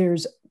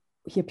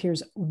 he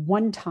appears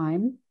one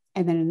time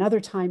and then another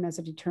time as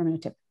a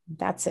determinative.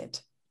 That's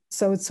it.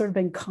 So it's sort of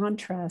in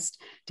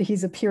contrast to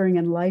he's appearing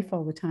in life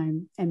all the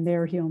time. And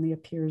there he only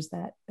appears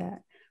that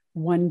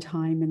one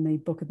time in the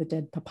Book of the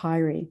Dead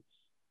papyri.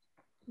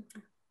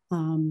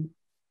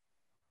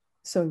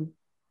 So,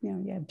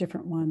 you have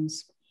different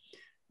ones.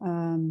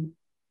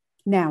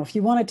 Now, if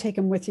you want to take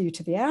them with you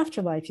to the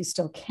afterlife, you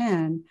still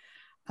can.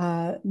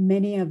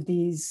 Many of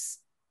these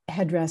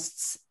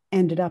headrests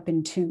ended up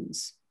in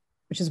tombs,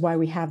 which is why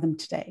we have them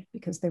today,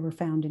 because they were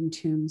found in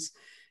tombs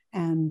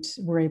and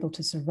were able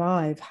to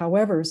survive.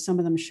 However, some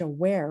of them show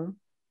wear,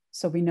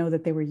 so we know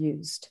that they were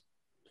used.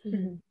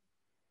 Interesting.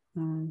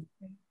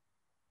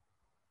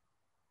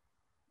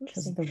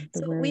 The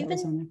So wear we've that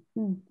was on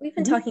there. we've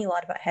been talking a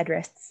lot about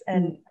headrests,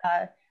 and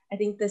I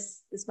think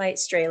this might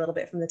stray a little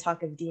bit from the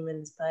talk of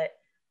demons, but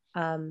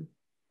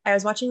I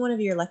was watching one of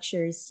your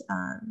lectures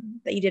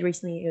that you did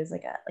recently. It was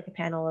like a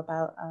panel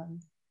about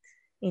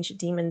ancient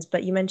demons,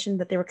 but you mentioned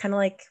that they were kind of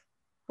like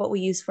what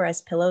we use for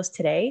as pillows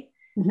today.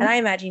 And I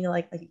imagine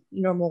like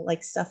normal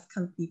like stuff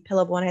comfy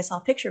pillow, but when I saw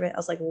a picture of it, I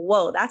was like,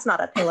 whoa, that's not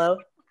a pillow.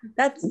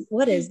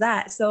 What is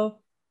that? So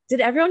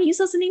did everyone use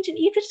those in ancient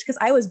Egypt? Because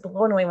I was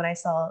blown away when I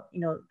saw,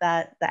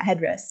 that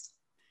headrest.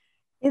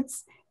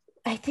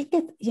 I think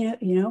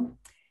you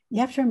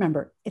have to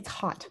remember it's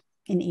hot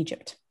in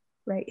Egypt.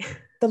 Right.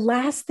 The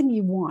last thing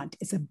you want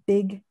is a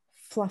big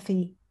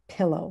fluffy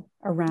pillow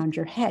around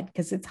your head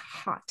because it's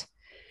hot.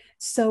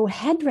 So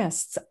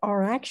headrests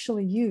are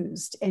actually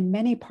used in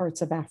many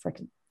parts of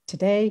Africa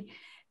today.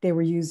 They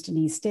were used in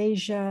East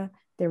Asia.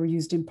 They were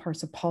used in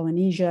parts of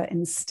Polynesia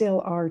and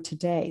still are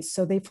today.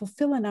 So they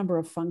fulfill a number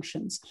of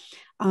functions.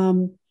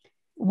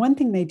 One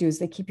thing they do is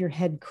they keep your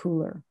head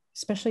cooler,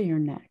 especially your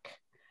neck.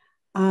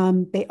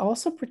 They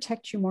also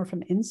protect you more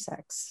from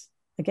insects.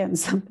 Again,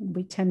 something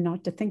we tend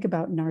not to think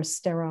about in our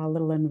sterile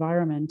little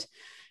environment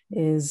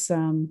is,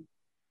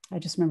 I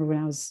just remember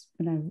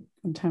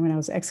one time when I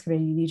was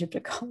excavating in Egypt,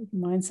 a colleague of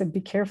mine said, be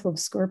careful of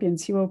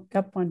scorpions. He woke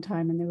up one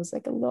time and there was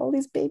like all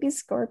these baby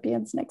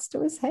scorpions next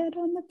to his head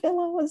on the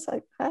pillow. I was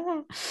like,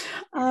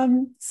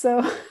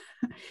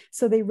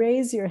 So they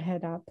raise your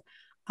head up.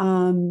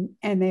 And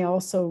they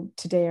also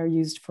today are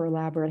used for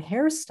elaborate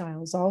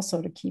hairstyles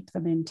also to keep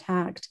them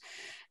intact.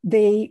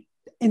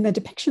 In the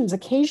depictions,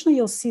 occasionally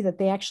you'll see that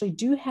they actually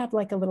do have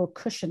like a little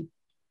cushion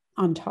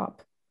on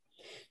top.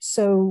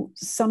 So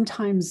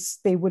sometimes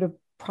they would have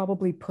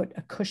probably put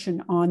a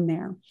cushion on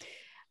there.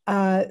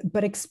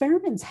 But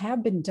experiments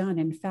have been done.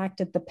 In fact,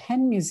 at the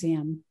Penn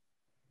Museum,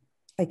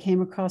 I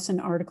came across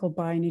an article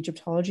by an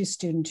Egyptology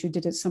student who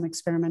did some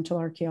experimental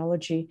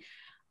archaeology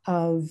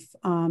of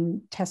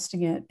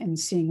testing it and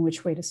seeing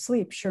which way to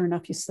sleep. Sure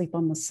enough, you sleep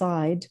on the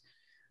side.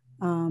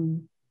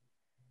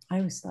 I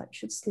always thought you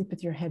should sleep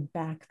with your head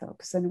back though,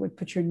 because then it would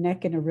put your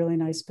neck in a really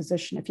nice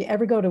position. If you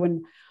ever go to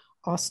an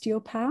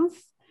osteopath,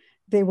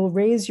 they will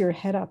raise your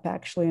head up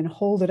actually and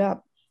hold it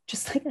up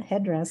just like a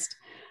headrest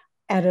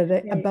at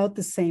about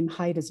the same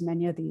height as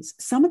many of these.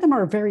 Some of them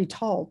are very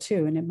tall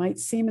too, and it might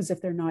seem as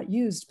if they're not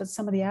used, but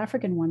some of the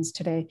African ones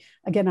today,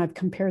 again, I've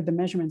compared the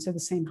measurements, are the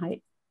same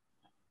height.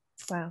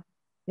 Wow.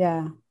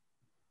 Yeah.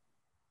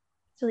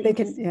 They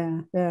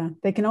can,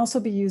 they can also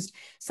be used.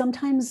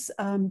 Sometimes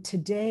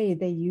today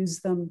they use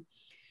them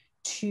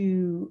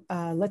to,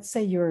 let's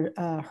say you're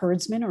a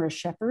herdsman or a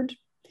shepherd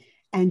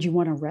and you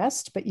want to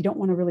rest, but you don't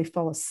want to really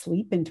fall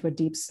asleep into a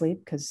deep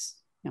sleep because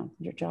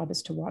your job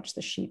is to watch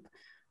the sheep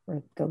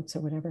or goats or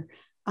whatever.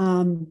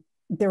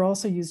 They're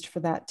also used for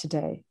that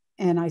today.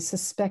 And I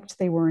suspect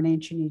they were in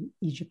ancient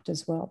Egypt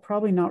as well.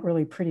 Probably not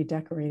really pretty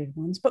decorated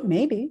ones, but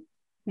maybe,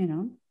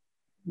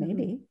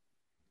 maybe.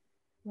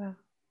 Wow.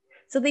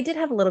 So they did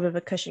have a little bit of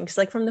a cushion because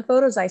like from the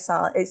photos I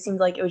saw, it seemed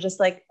like it was just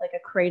like a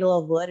cradle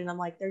of wood. And I'm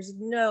like, there's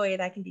no way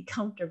that can be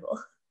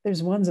comfortable.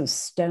 There's ones of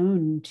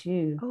stone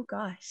too. Oh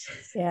gosh.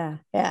 Yeah.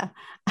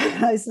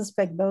 I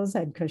suspect those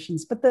had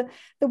cushions, but the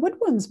wood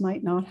ones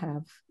might not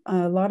have.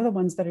 A lot of the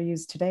ones that are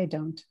used today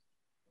don't.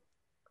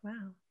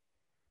 Wow.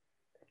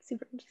 That's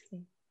super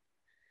interesting.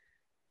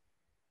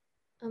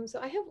 So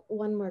I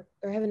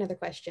have another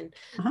question.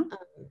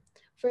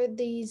 For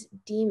these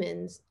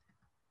demons,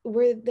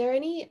 were there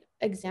any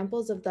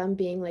examples of them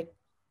being like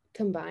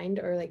combined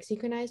or like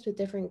synchronized with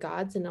different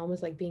gods and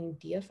almost like being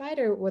deified,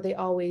 or were they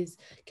always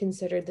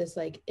considered this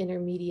like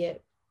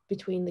intermediate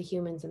between the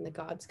humans and the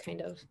gods kind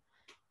of?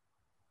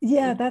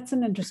 Yeah, that's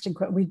an interesting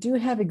question. We do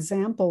have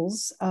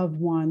examples of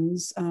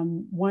ones.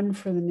 One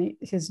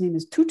his name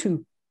is Tutu,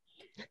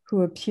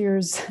 who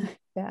appears,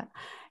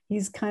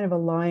 he's kind of a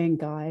lying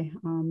guy.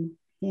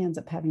 He ends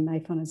up having a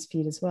knife on his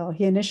feet as well.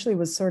 He initially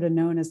was sort of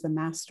known as the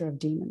master of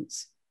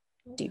demons.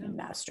 Demon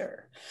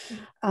master.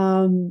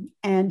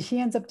 And he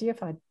ends up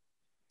deified.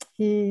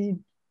 He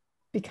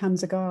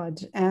becomes a god.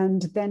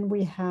 And then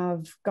we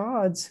have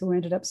gods who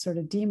ended up sort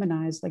of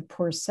demonized, like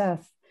poor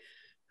Seth,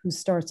 who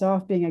starts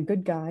off being a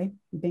good guy,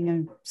 being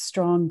a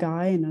strong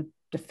guy and a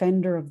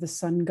defender of the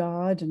sun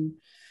god, and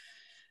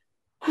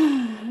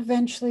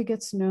eventually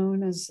gets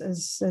known as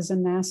a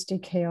nasty,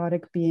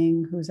 chaotic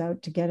being who's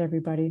out to get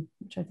everybody,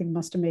 which I think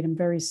must have made him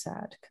very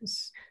sad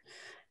because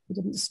he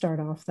didn't start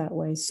off that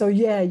way. So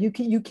yeah, you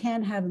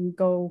can have him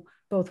go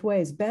both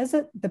ways.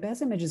 The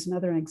Bez image is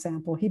another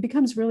example. He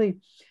becomes really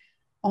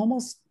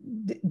almost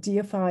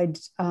deified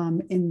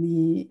in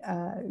the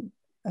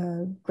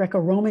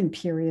Greco-Roman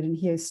period, and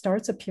he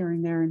starts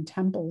appearing there in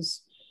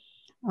temples,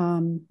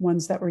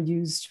 ones that were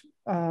used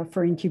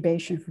for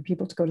incubation, for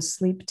people to go to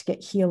sleep to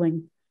get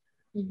healing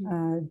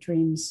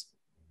dreams.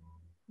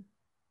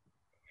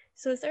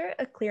 So is there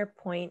a clear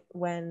point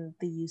when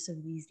the use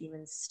of these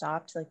demons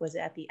stopped? Like, was it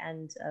at the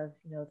end of,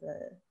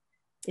 the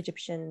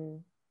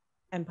Egyptian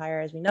empire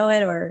as we know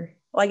it, or,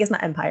 well, I guess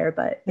not empire,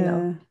 but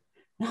No,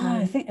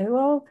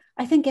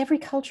 I think every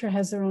culture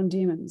has their own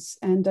demons,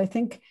 and I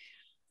think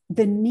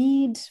the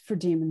need for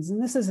demons,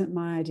 and this isn't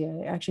my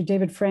idea, actually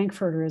David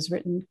Frankfurter has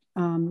written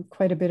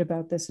quite a bit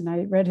about this, and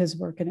I read his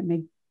work and it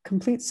made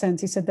complete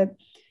sense. He said that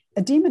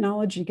a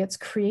demonology gets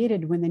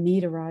created when the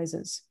need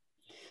arises.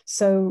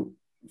 So,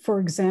 for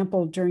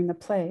example, during the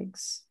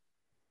plagues,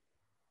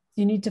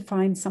 you need to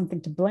find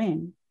something to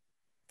blame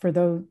for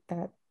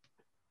that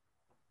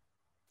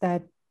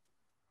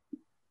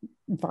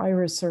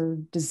virus or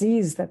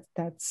disease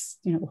that's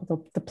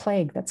the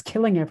plague that's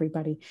killing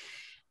everybody.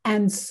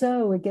 And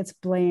so it gets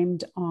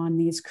blamed on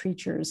these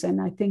creatures.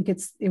 And I think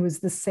it was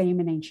the same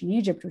in ancient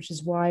Egypt, which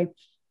is why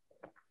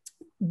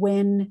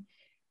when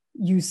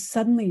you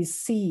suddenly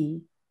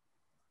see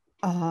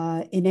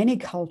in any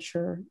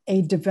culture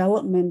a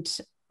development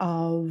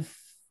of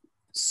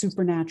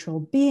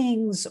supernatural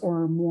beings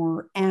or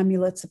more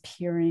amulets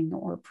appearing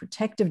or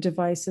protective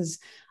devices,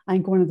 I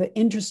think one of the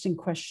interesting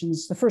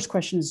questions, the first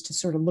question is to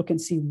sort of look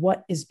and see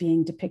what is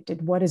being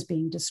depicted, what is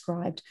being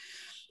described,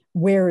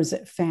 where is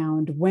it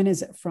found, when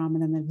is it from?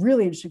 And then the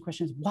really interesting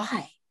question is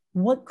why?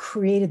 What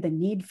created the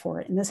need for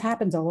it? And this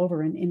happens all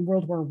over in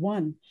World War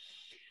I.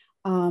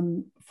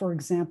 For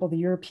example, the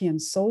European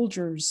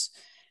soldiers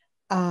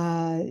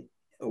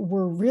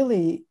were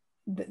really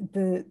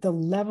the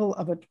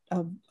level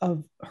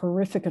of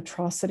horrific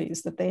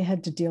atrocities that they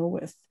had to deal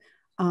with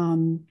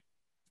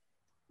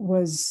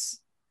was,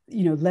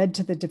 led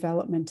to the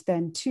development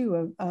then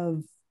too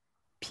of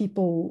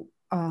people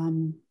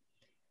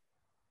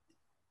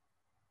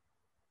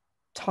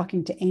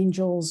talking to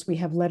angels. We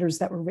have letters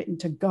that were written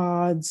to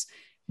gods.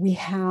 We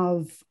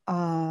have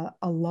a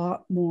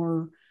lot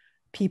more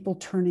people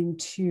turning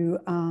to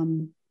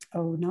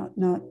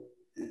not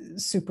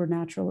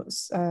supernatural,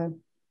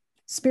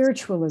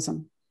 spiritualism,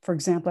 for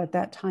example, at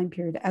that time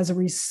period, as a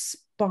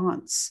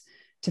response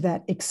to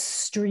that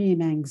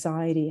extreme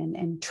anxiety.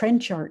 And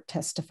trench art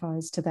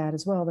testifies to that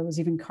as well. There was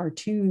even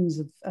cartoons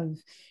of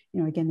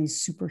again,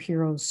 these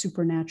superheroes,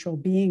 supernatural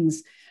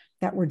beings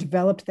that were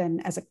developed then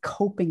as a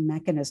coping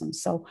mechanism.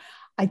 So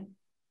I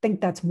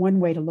think that's one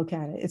way to look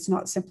at it. It's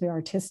not simply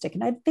artistic,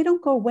 and they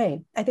don't go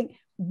away. I think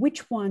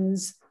which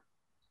ones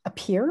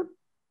appear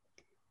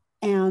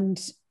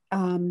and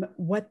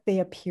what they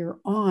appear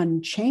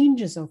on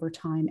changes over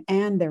time,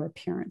 and their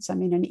appearance. I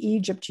mean, in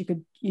Egypt, you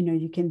can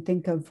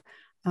think of,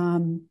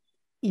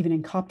 even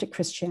in Coptic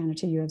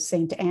Christianity, you have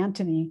Saint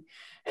Anthony,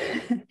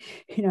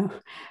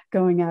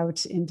 going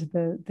out into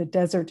the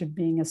desert and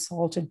being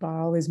assaulted by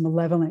all these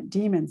malevolent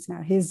demons.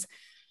 Now, his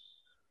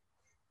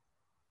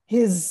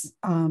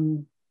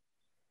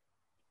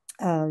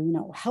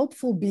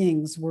helpful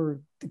beings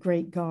were the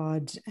great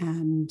God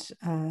and,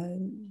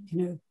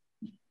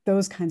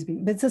 those kinds of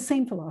beings. But it's the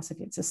same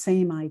philosophy. It's the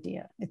same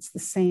idea. It's the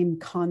same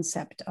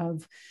concept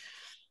of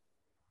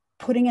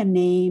putting a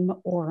name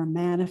or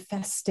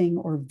manifesting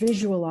or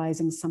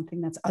visualizing something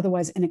that's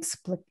otherwise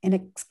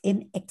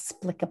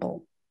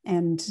inexplicable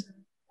and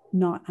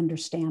not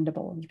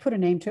understandable. You put a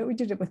name to it. We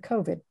did it with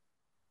COVID,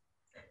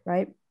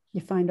 right?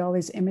 You find all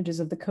these images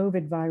of the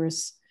COVID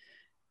virus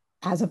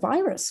as a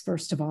virus,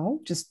 first of all,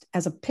 just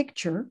as a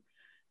picture,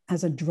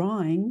 as a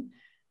drawing.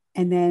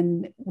 And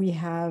then we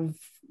have,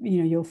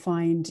 you'll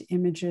find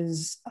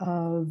images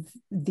of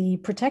the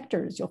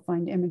protectors. You'll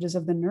find images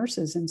of the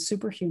nurses and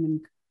superhero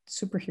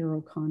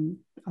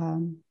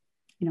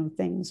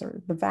things,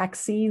 or the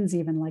vaccines,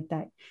 even like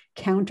that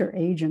counter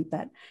agent,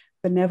 that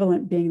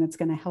benevolent being that's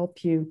going to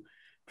help you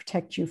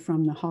protect you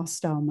from the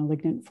hostile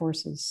malignant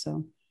forces.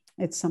 So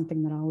it's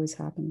something that always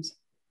happens.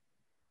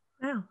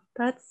 Wow,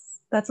 that's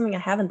something I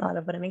haven't thought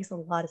of, but it makes a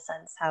lot of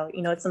sense how,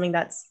 it's something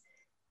that's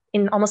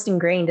almost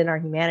ingrained in our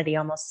humanity,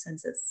 almost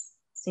since it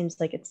seems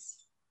like it's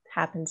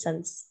happened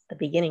since the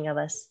beginning of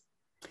us.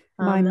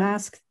 My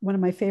mask, one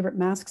of my favorite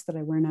masks that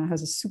I wear now,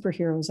 has a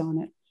superheroes on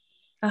it.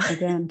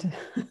 Again,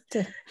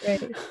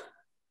 right.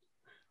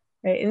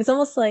 And it's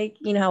almost like,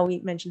 how we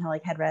mentioned how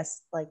like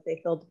headrests, like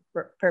they filled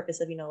the purpose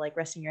of, like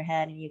resting your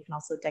head, and you can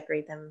also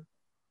decorate them,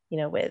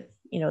 with,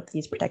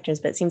 these protectors.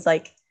 But it seems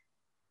like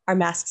our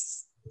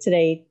masks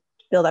today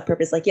fulfill that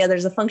purpose. Like, yeah,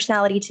 there's a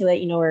functionality to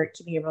it. We're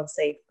keeping everyone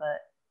safe, but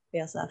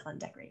we also have fun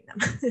decorating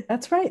them.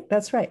 That's right.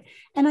 That's right.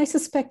 And I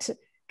suspect,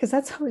 because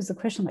that's always the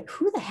question, like,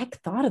 who the heck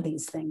thought of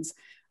these things?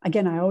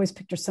 Again, I always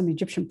picture some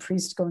Egyptian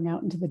priest going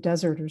out into the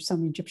desert, or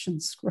some Egyptian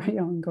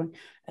and going,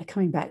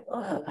 coming back,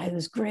 oh, I had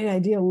this great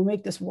idea. We'll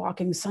make this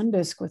walking sun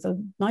disk with a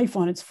knife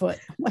on its foot.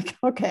 I'm like,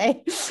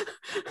 okay,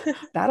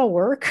 that'll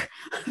work.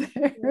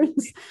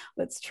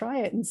 Let's try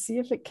it and see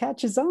if it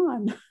catches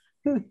on.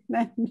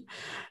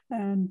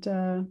 and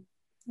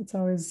it's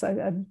always,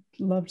 I'd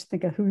love to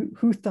think of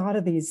who thought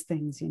of these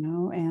things,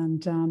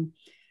 and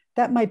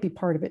that might be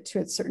part of it too.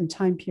 At certain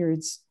time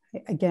periods,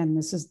 again,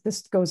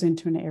 this goes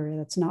into an area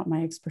that's not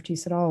my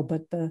expertise at all,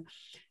 but the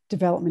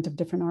development of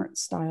different art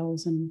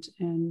styles and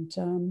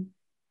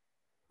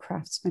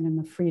craftsmen, and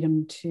the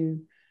freedom to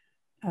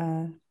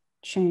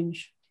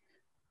change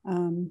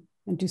and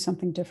do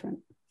something different.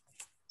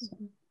 So.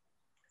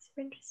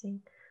 Super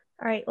interesting.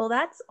 All right, well,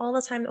 that's all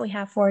the time that we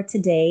have for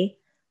today.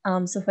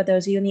 So for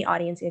those of you in the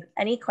audience, if you have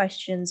any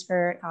questions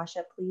for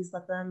Kasia, please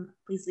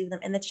leave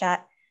them in the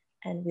chat,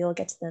 and we will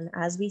get to them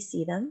as we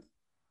see them.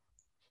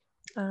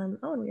 And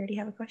we already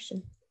have a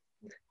question.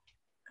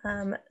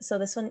 So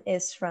this one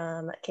is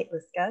from Kate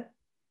Liska.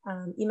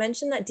 You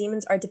mentioned that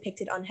demons are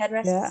depicted on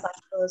headrests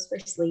 / pillows for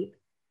sleep,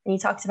 and you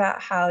talked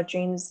about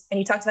dreams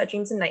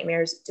and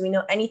nightmares. Do we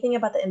know anything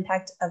about the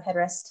impact of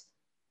headrest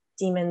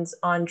demons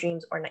on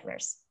dreams or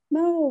nightmares?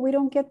 No, we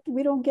don't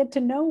get to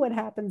know what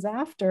happens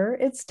after.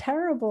 It's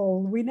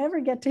terrible. We never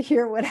get to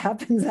hear what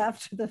happens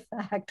after the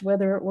fact,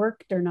 whether it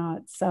worked or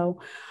not.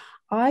 So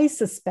I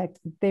suspect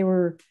that they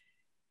were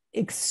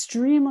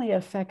extremely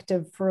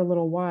effective for a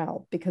little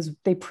while because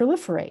they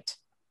proliferate.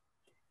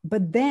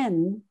 But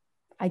then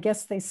I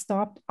guess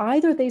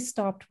either they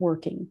stopped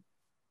working,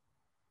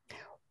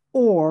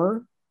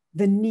 or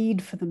the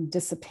need for them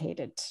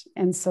dissipated.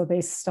 And so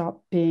they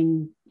stopped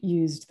being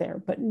used there.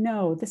 But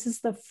no, this is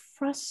the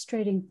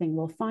frustrating thing.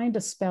 We'll find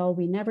a spell.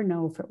 We never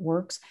know if it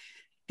works.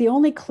 The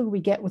only clue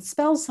we get with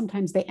spells,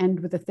 sometimes they end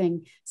with a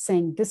thing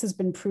saying, this has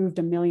been proved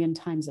 1 million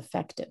times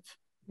effective.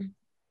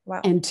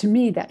 Wow. And to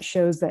me, that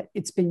shows that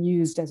it's been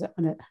used as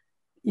what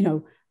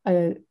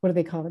do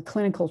they call it? A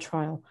clinical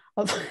trial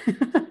of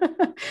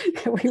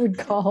that we would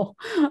call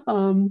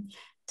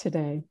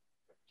today.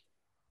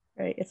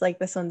 Right. It's like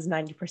this one's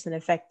 90%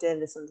 effective.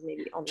 This one's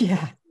maybe only.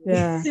 Yeah.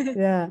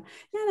 And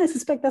I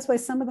suspect that's why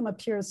some of them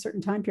appear at certain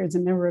time periods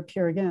and never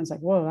appear again. It's like,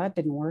 whoa, that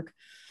didn't work.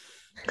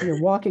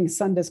 Your walking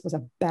sun disk was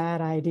a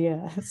bad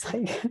idea. It's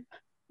like,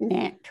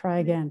 nah, try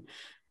again.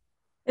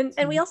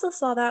 And we also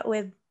saw that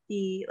with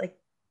the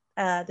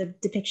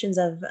depictions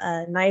of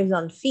knives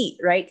on feet,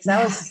 right?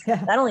 Because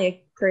that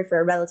only occurred for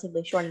a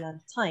relatively short amount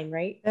of time,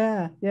 right?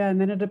 Yeah. And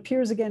then it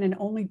appears again in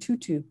only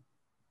Tutu.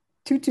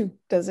 Tutu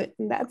does it,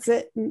 and that's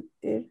it. And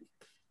it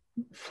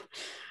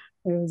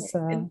was it's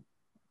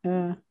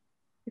kind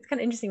of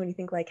interesting when you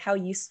think like how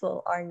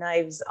useful are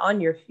knives on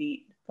your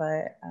feet,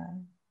 but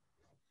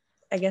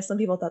I guess some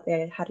people thought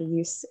they had a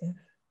use if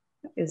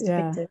it was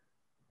depicted.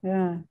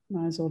 Yeah,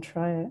 might as well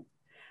try it.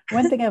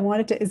 One thing I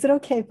wanted to, is it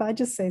okay if I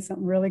just say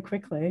something really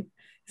quickly?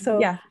 So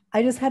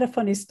I just had a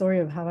funny story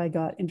of how I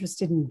got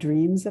interested in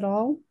dreams at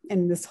all,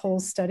 and this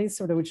whole study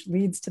sort of, which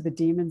leads to the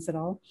demons at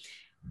all.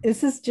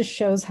 This just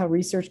shows how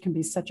research can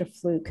be such a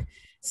fluke.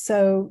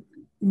 So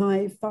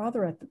my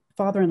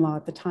father-in-law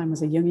at the time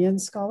was a Jungian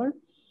scholar,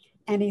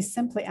 and he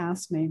simply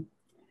asked me,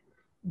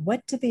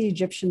 what do the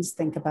Egyptians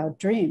think about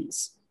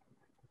dreams?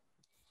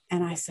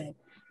 And I said,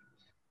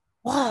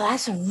 wow,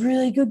 that's a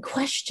really good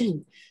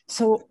question.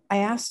 So I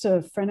asked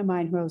a friend of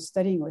mine who I was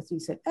studying with,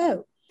 and he said,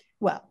 oh,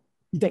 well,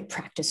 they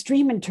practice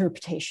dream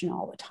interpretation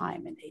all the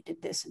time, and they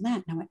did this and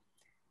that. And I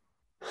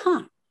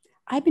went,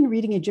 I've been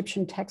reading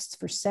Egyptian texts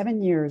for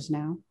 7 years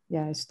now.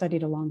 Yeah, I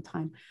studied a long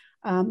time.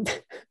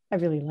 I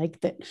really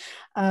liked it.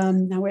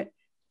 Now, I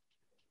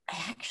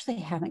actually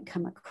haven't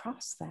come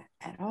across that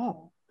at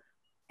all.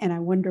 And I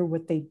wonder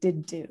what they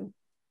did do.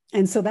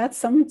 And so that's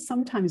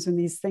sometimes when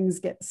these things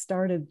get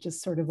started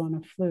just sort of on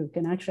a fluke.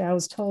 And actually, I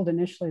was told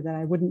initially that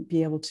I wouldn't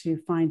be able to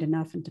find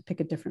enough and to pick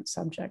a different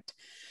subject.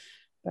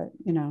 But,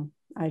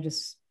 I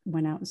just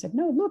went out and said,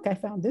 no, look, I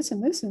found this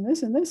and this and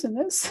this and this and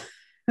this.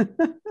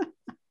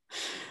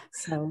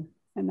 So,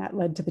 and that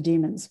led to the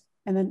demons.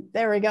 And then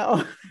there we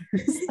go.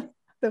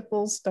 The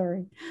full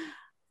story.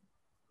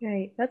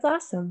 Right. That's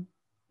awesome.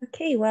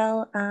 Okay.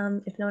 Well,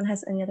 if no one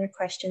has any other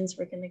questions,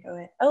 we're going to go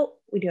ahead. Oh,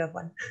 we do have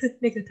one.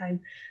 Make the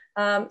time.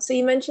 So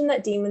you mentioned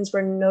that demons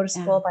were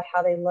noticeable by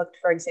how they looked,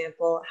 for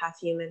example, half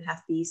human,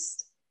 half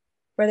beast.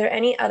 Were there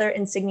any other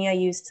insignia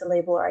used to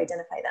label or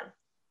identify them?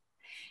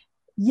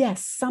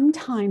 Yes.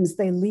 Sometimes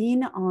they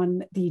lean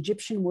on the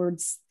Egyptian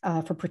words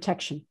for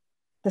protection.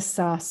 The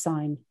Sa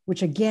sign,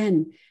 which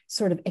again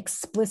sort of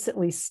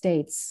explicitly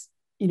states,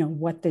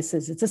 what this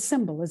is. It's a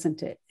symbol,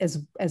 isn't it?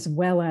 As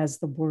well as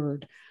the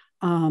word.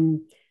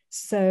 And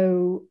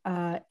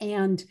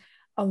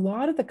a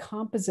lot of the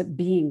composite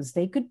beings,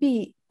 they could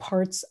be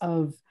parts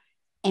of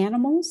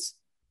animals,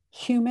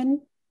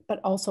 human,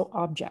 but also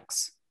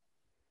objects.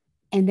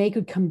 And they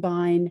could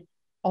combine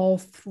all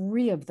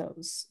three of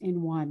those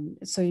in one.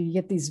 So you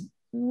get these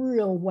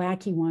real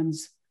wacky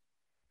ones.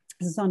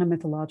 This is on a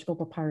mythological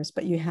papyrus,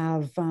 but you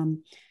have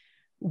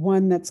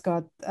one that's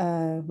got,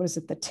 what is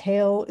it? The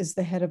tail is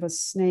the head of a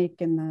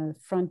snake and the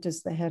front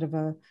is the head of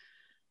a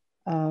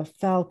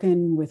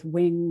falcon with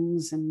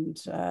wings, and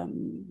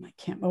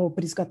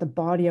but he's got the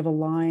body of a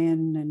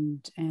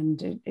lion,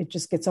 and it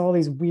just gets all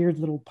these weird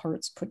little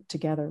parts put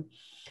together.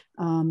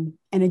 And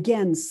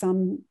again,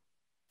 some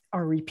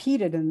are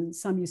repeated and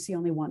some you see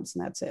only once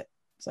and that's it.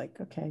 It's like,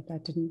 okay,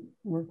 that didn't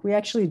work. We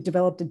actually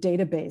developed a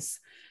database,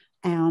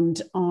 and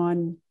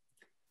I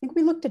think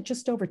we looked at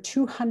just over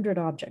 200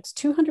 objects,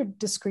 200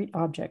 discrete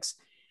objects,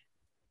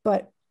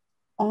 but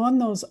on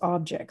those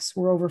objects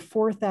were over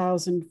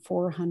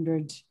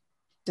 4,400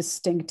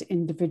 distinct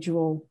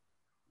individual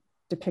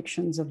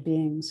depictions of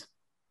beings.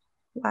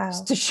 Wow.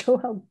 Just to show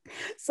how,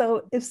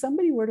 so if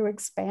somebody were to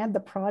expand the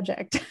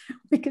project,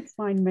 we could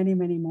find many,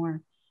 many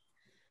more.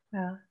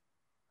 Wow.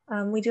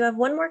 We do have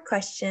one more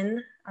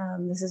question.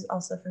 This is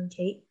also from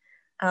Kate.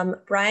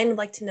 Brian would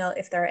like to know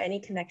if there are any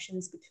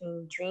connections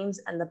between dreams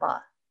and the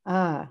Ba.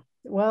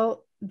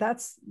 Well,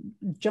 that's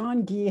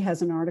John Gee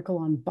has an article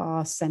on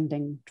Ba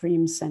sending,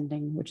 dream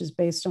sending, which is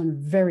based on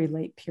very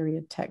late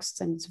period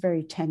texts, and it's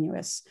very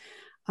tenuous.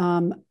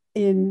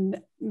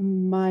 In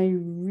my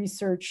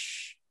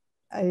research,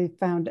 I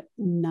found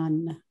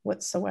none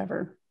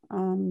whatsoever,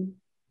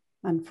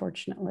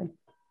 unfortunately.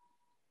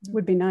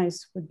 Would be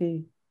nice, would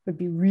be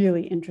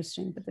really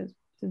interesting, but there's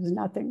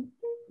nothing.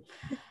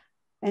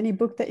 Any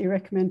book that you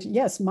recommend?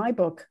 Yes, my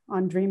book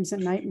on dreams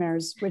and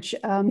nightmares, which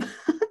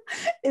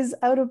is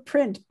out of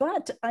print,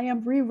 but I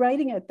am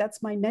rewriting it.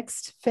 That's my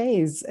next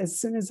phase. As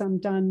soon as I'm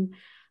done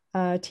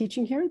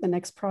teaching here, the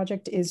next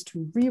project is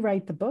to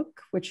rewrite the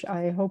book, which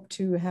I hope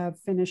to have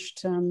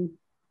finished.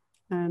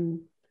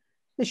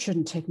 It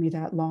shouldn't take me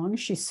that long,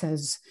 she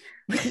says,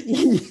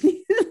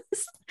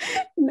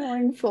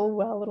 knowing full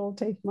well it'll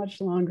take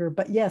much longer.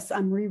 But yes,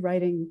 I'm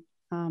rewriting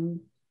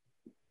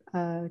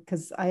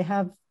because I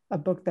have a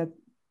book that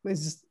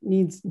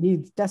needs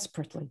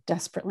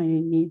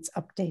desperately needs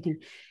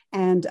updating,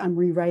 and I'm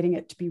rewriting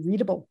it to be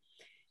readable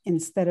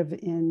instead of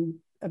in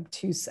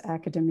obtuse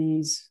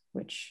academies,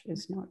 which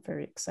is not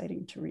very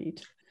exciting to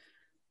read.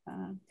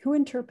 Who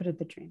interpreted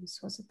the dreams?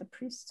 Was it the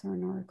priests or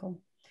an oracle?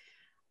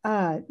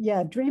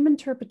 Yeah, dream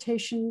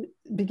interpretation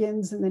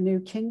begins in the New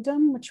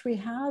Kingdom, which we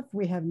have.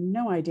 We have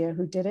no idea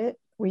who did it.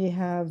 We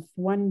have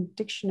one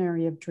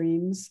dictionary of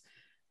dreams,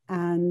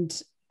 and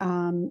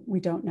we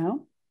don't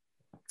know.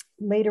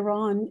 Later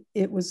on,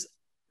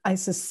 I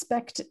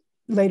suspect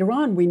later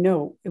on we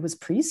know it was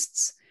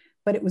priests,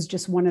 but it was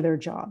just one of their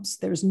jobs.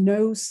 There's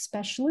no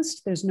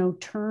specialist, there's no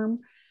term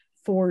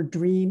for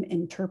dream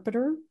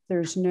interpreter.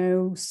 There's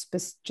no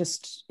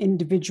just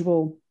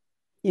individual,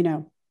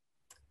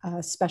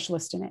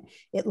 specialist in it.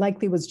 It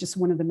likely was just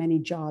one of the many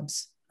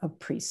jobs of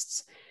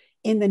priests.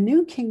 In the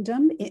New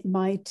Kingdom,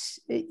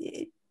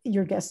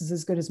 your guess is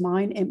as good as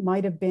mine. It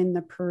might have been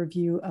the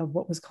purview of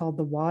what was called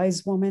the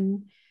wise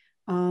woman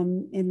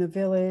in the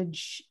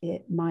village.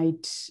 It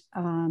might,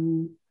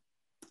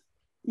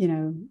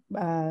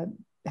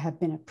 have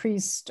been a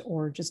priest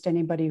or just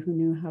anybody who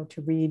knew how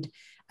to read.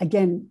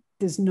 Again,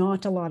 there's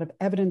not a lot of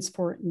evidence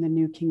for it in the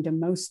New Kingdom.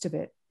 Most of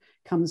it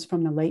comes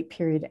from the late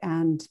period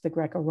and the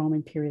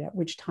Greco-Roman period, at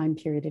which time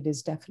period it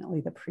is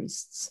definitely the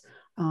priests.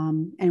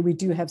 And we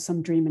do have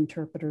some dream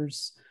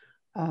interpreters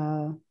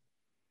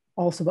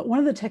also. But one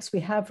of the texts we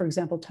have, for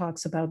example,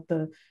 talks about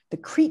the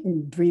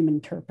Cretan dream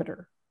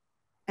interpreter.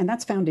 And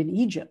that's found in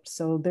Egypt.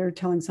 So they're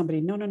telling somebody,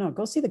 no,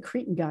 go see the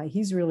Cretan guy.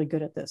 He's really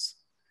good at this.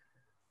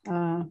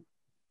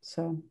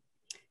 So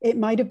it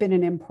might have been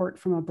an import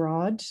from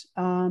abroad,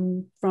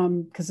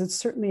 because it's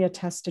certainly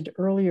attested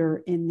earlier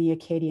in the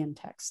Akkadian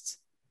texts.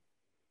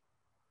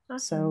 Awesome.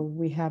 So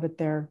we have it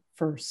there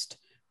first.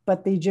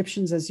 But the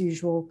Egyptians, as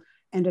usual,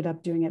 ended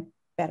up doing it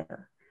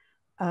better.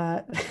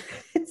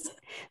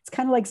 It's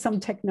kind of like some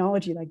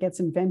technology that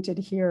gets invented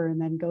here and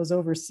then goes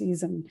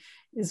overseas and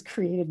is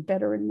created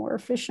better and more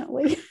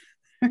efficiently.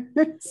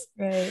 Right.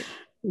 The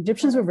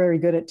Egyptians were very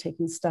good at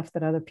taking stuff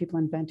that other people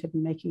invented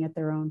and making it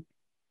their own.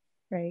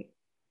 Right.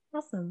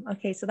 Awesome.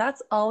 Okay, so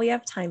that's all we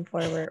have time for.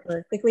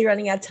 We're quickly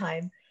running out of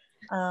time.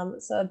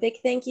 So a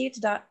big thank you to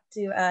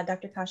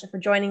Dr. Kasia for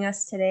joining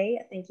us today.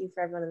 Thank you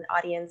for everyone in the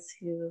audience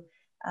who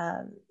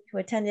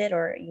attended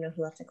or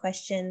who left a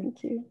question.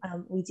 Thank you.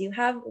 We do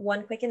have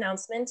one quick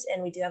announcement,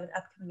 and we do have an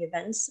upcoming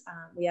event.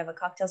 We have a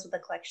Cocktails with a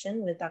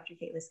Collection with Dr.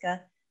 Kate Liska,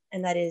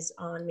 and that is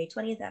on May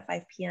 20th at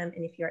 5 p.m.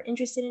 And if you are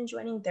interested in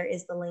joining, there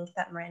is the link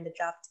that Miranda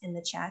dropped in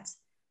the chat.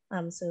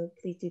 So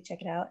please do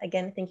check it out.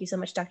 Again, thank you so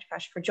much, Dr.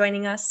 Kasia, for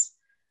joining us.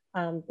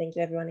 Thank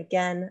you, everyone,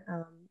 again.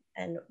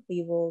 And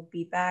we will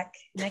be back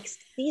next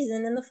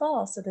season in the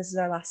fall. So this is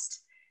our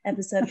last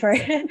episode for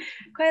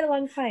quite a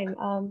long time.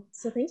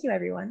 So thank you,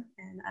 everyone.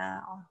 And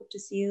I'll hope to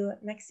see you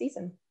next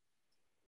season.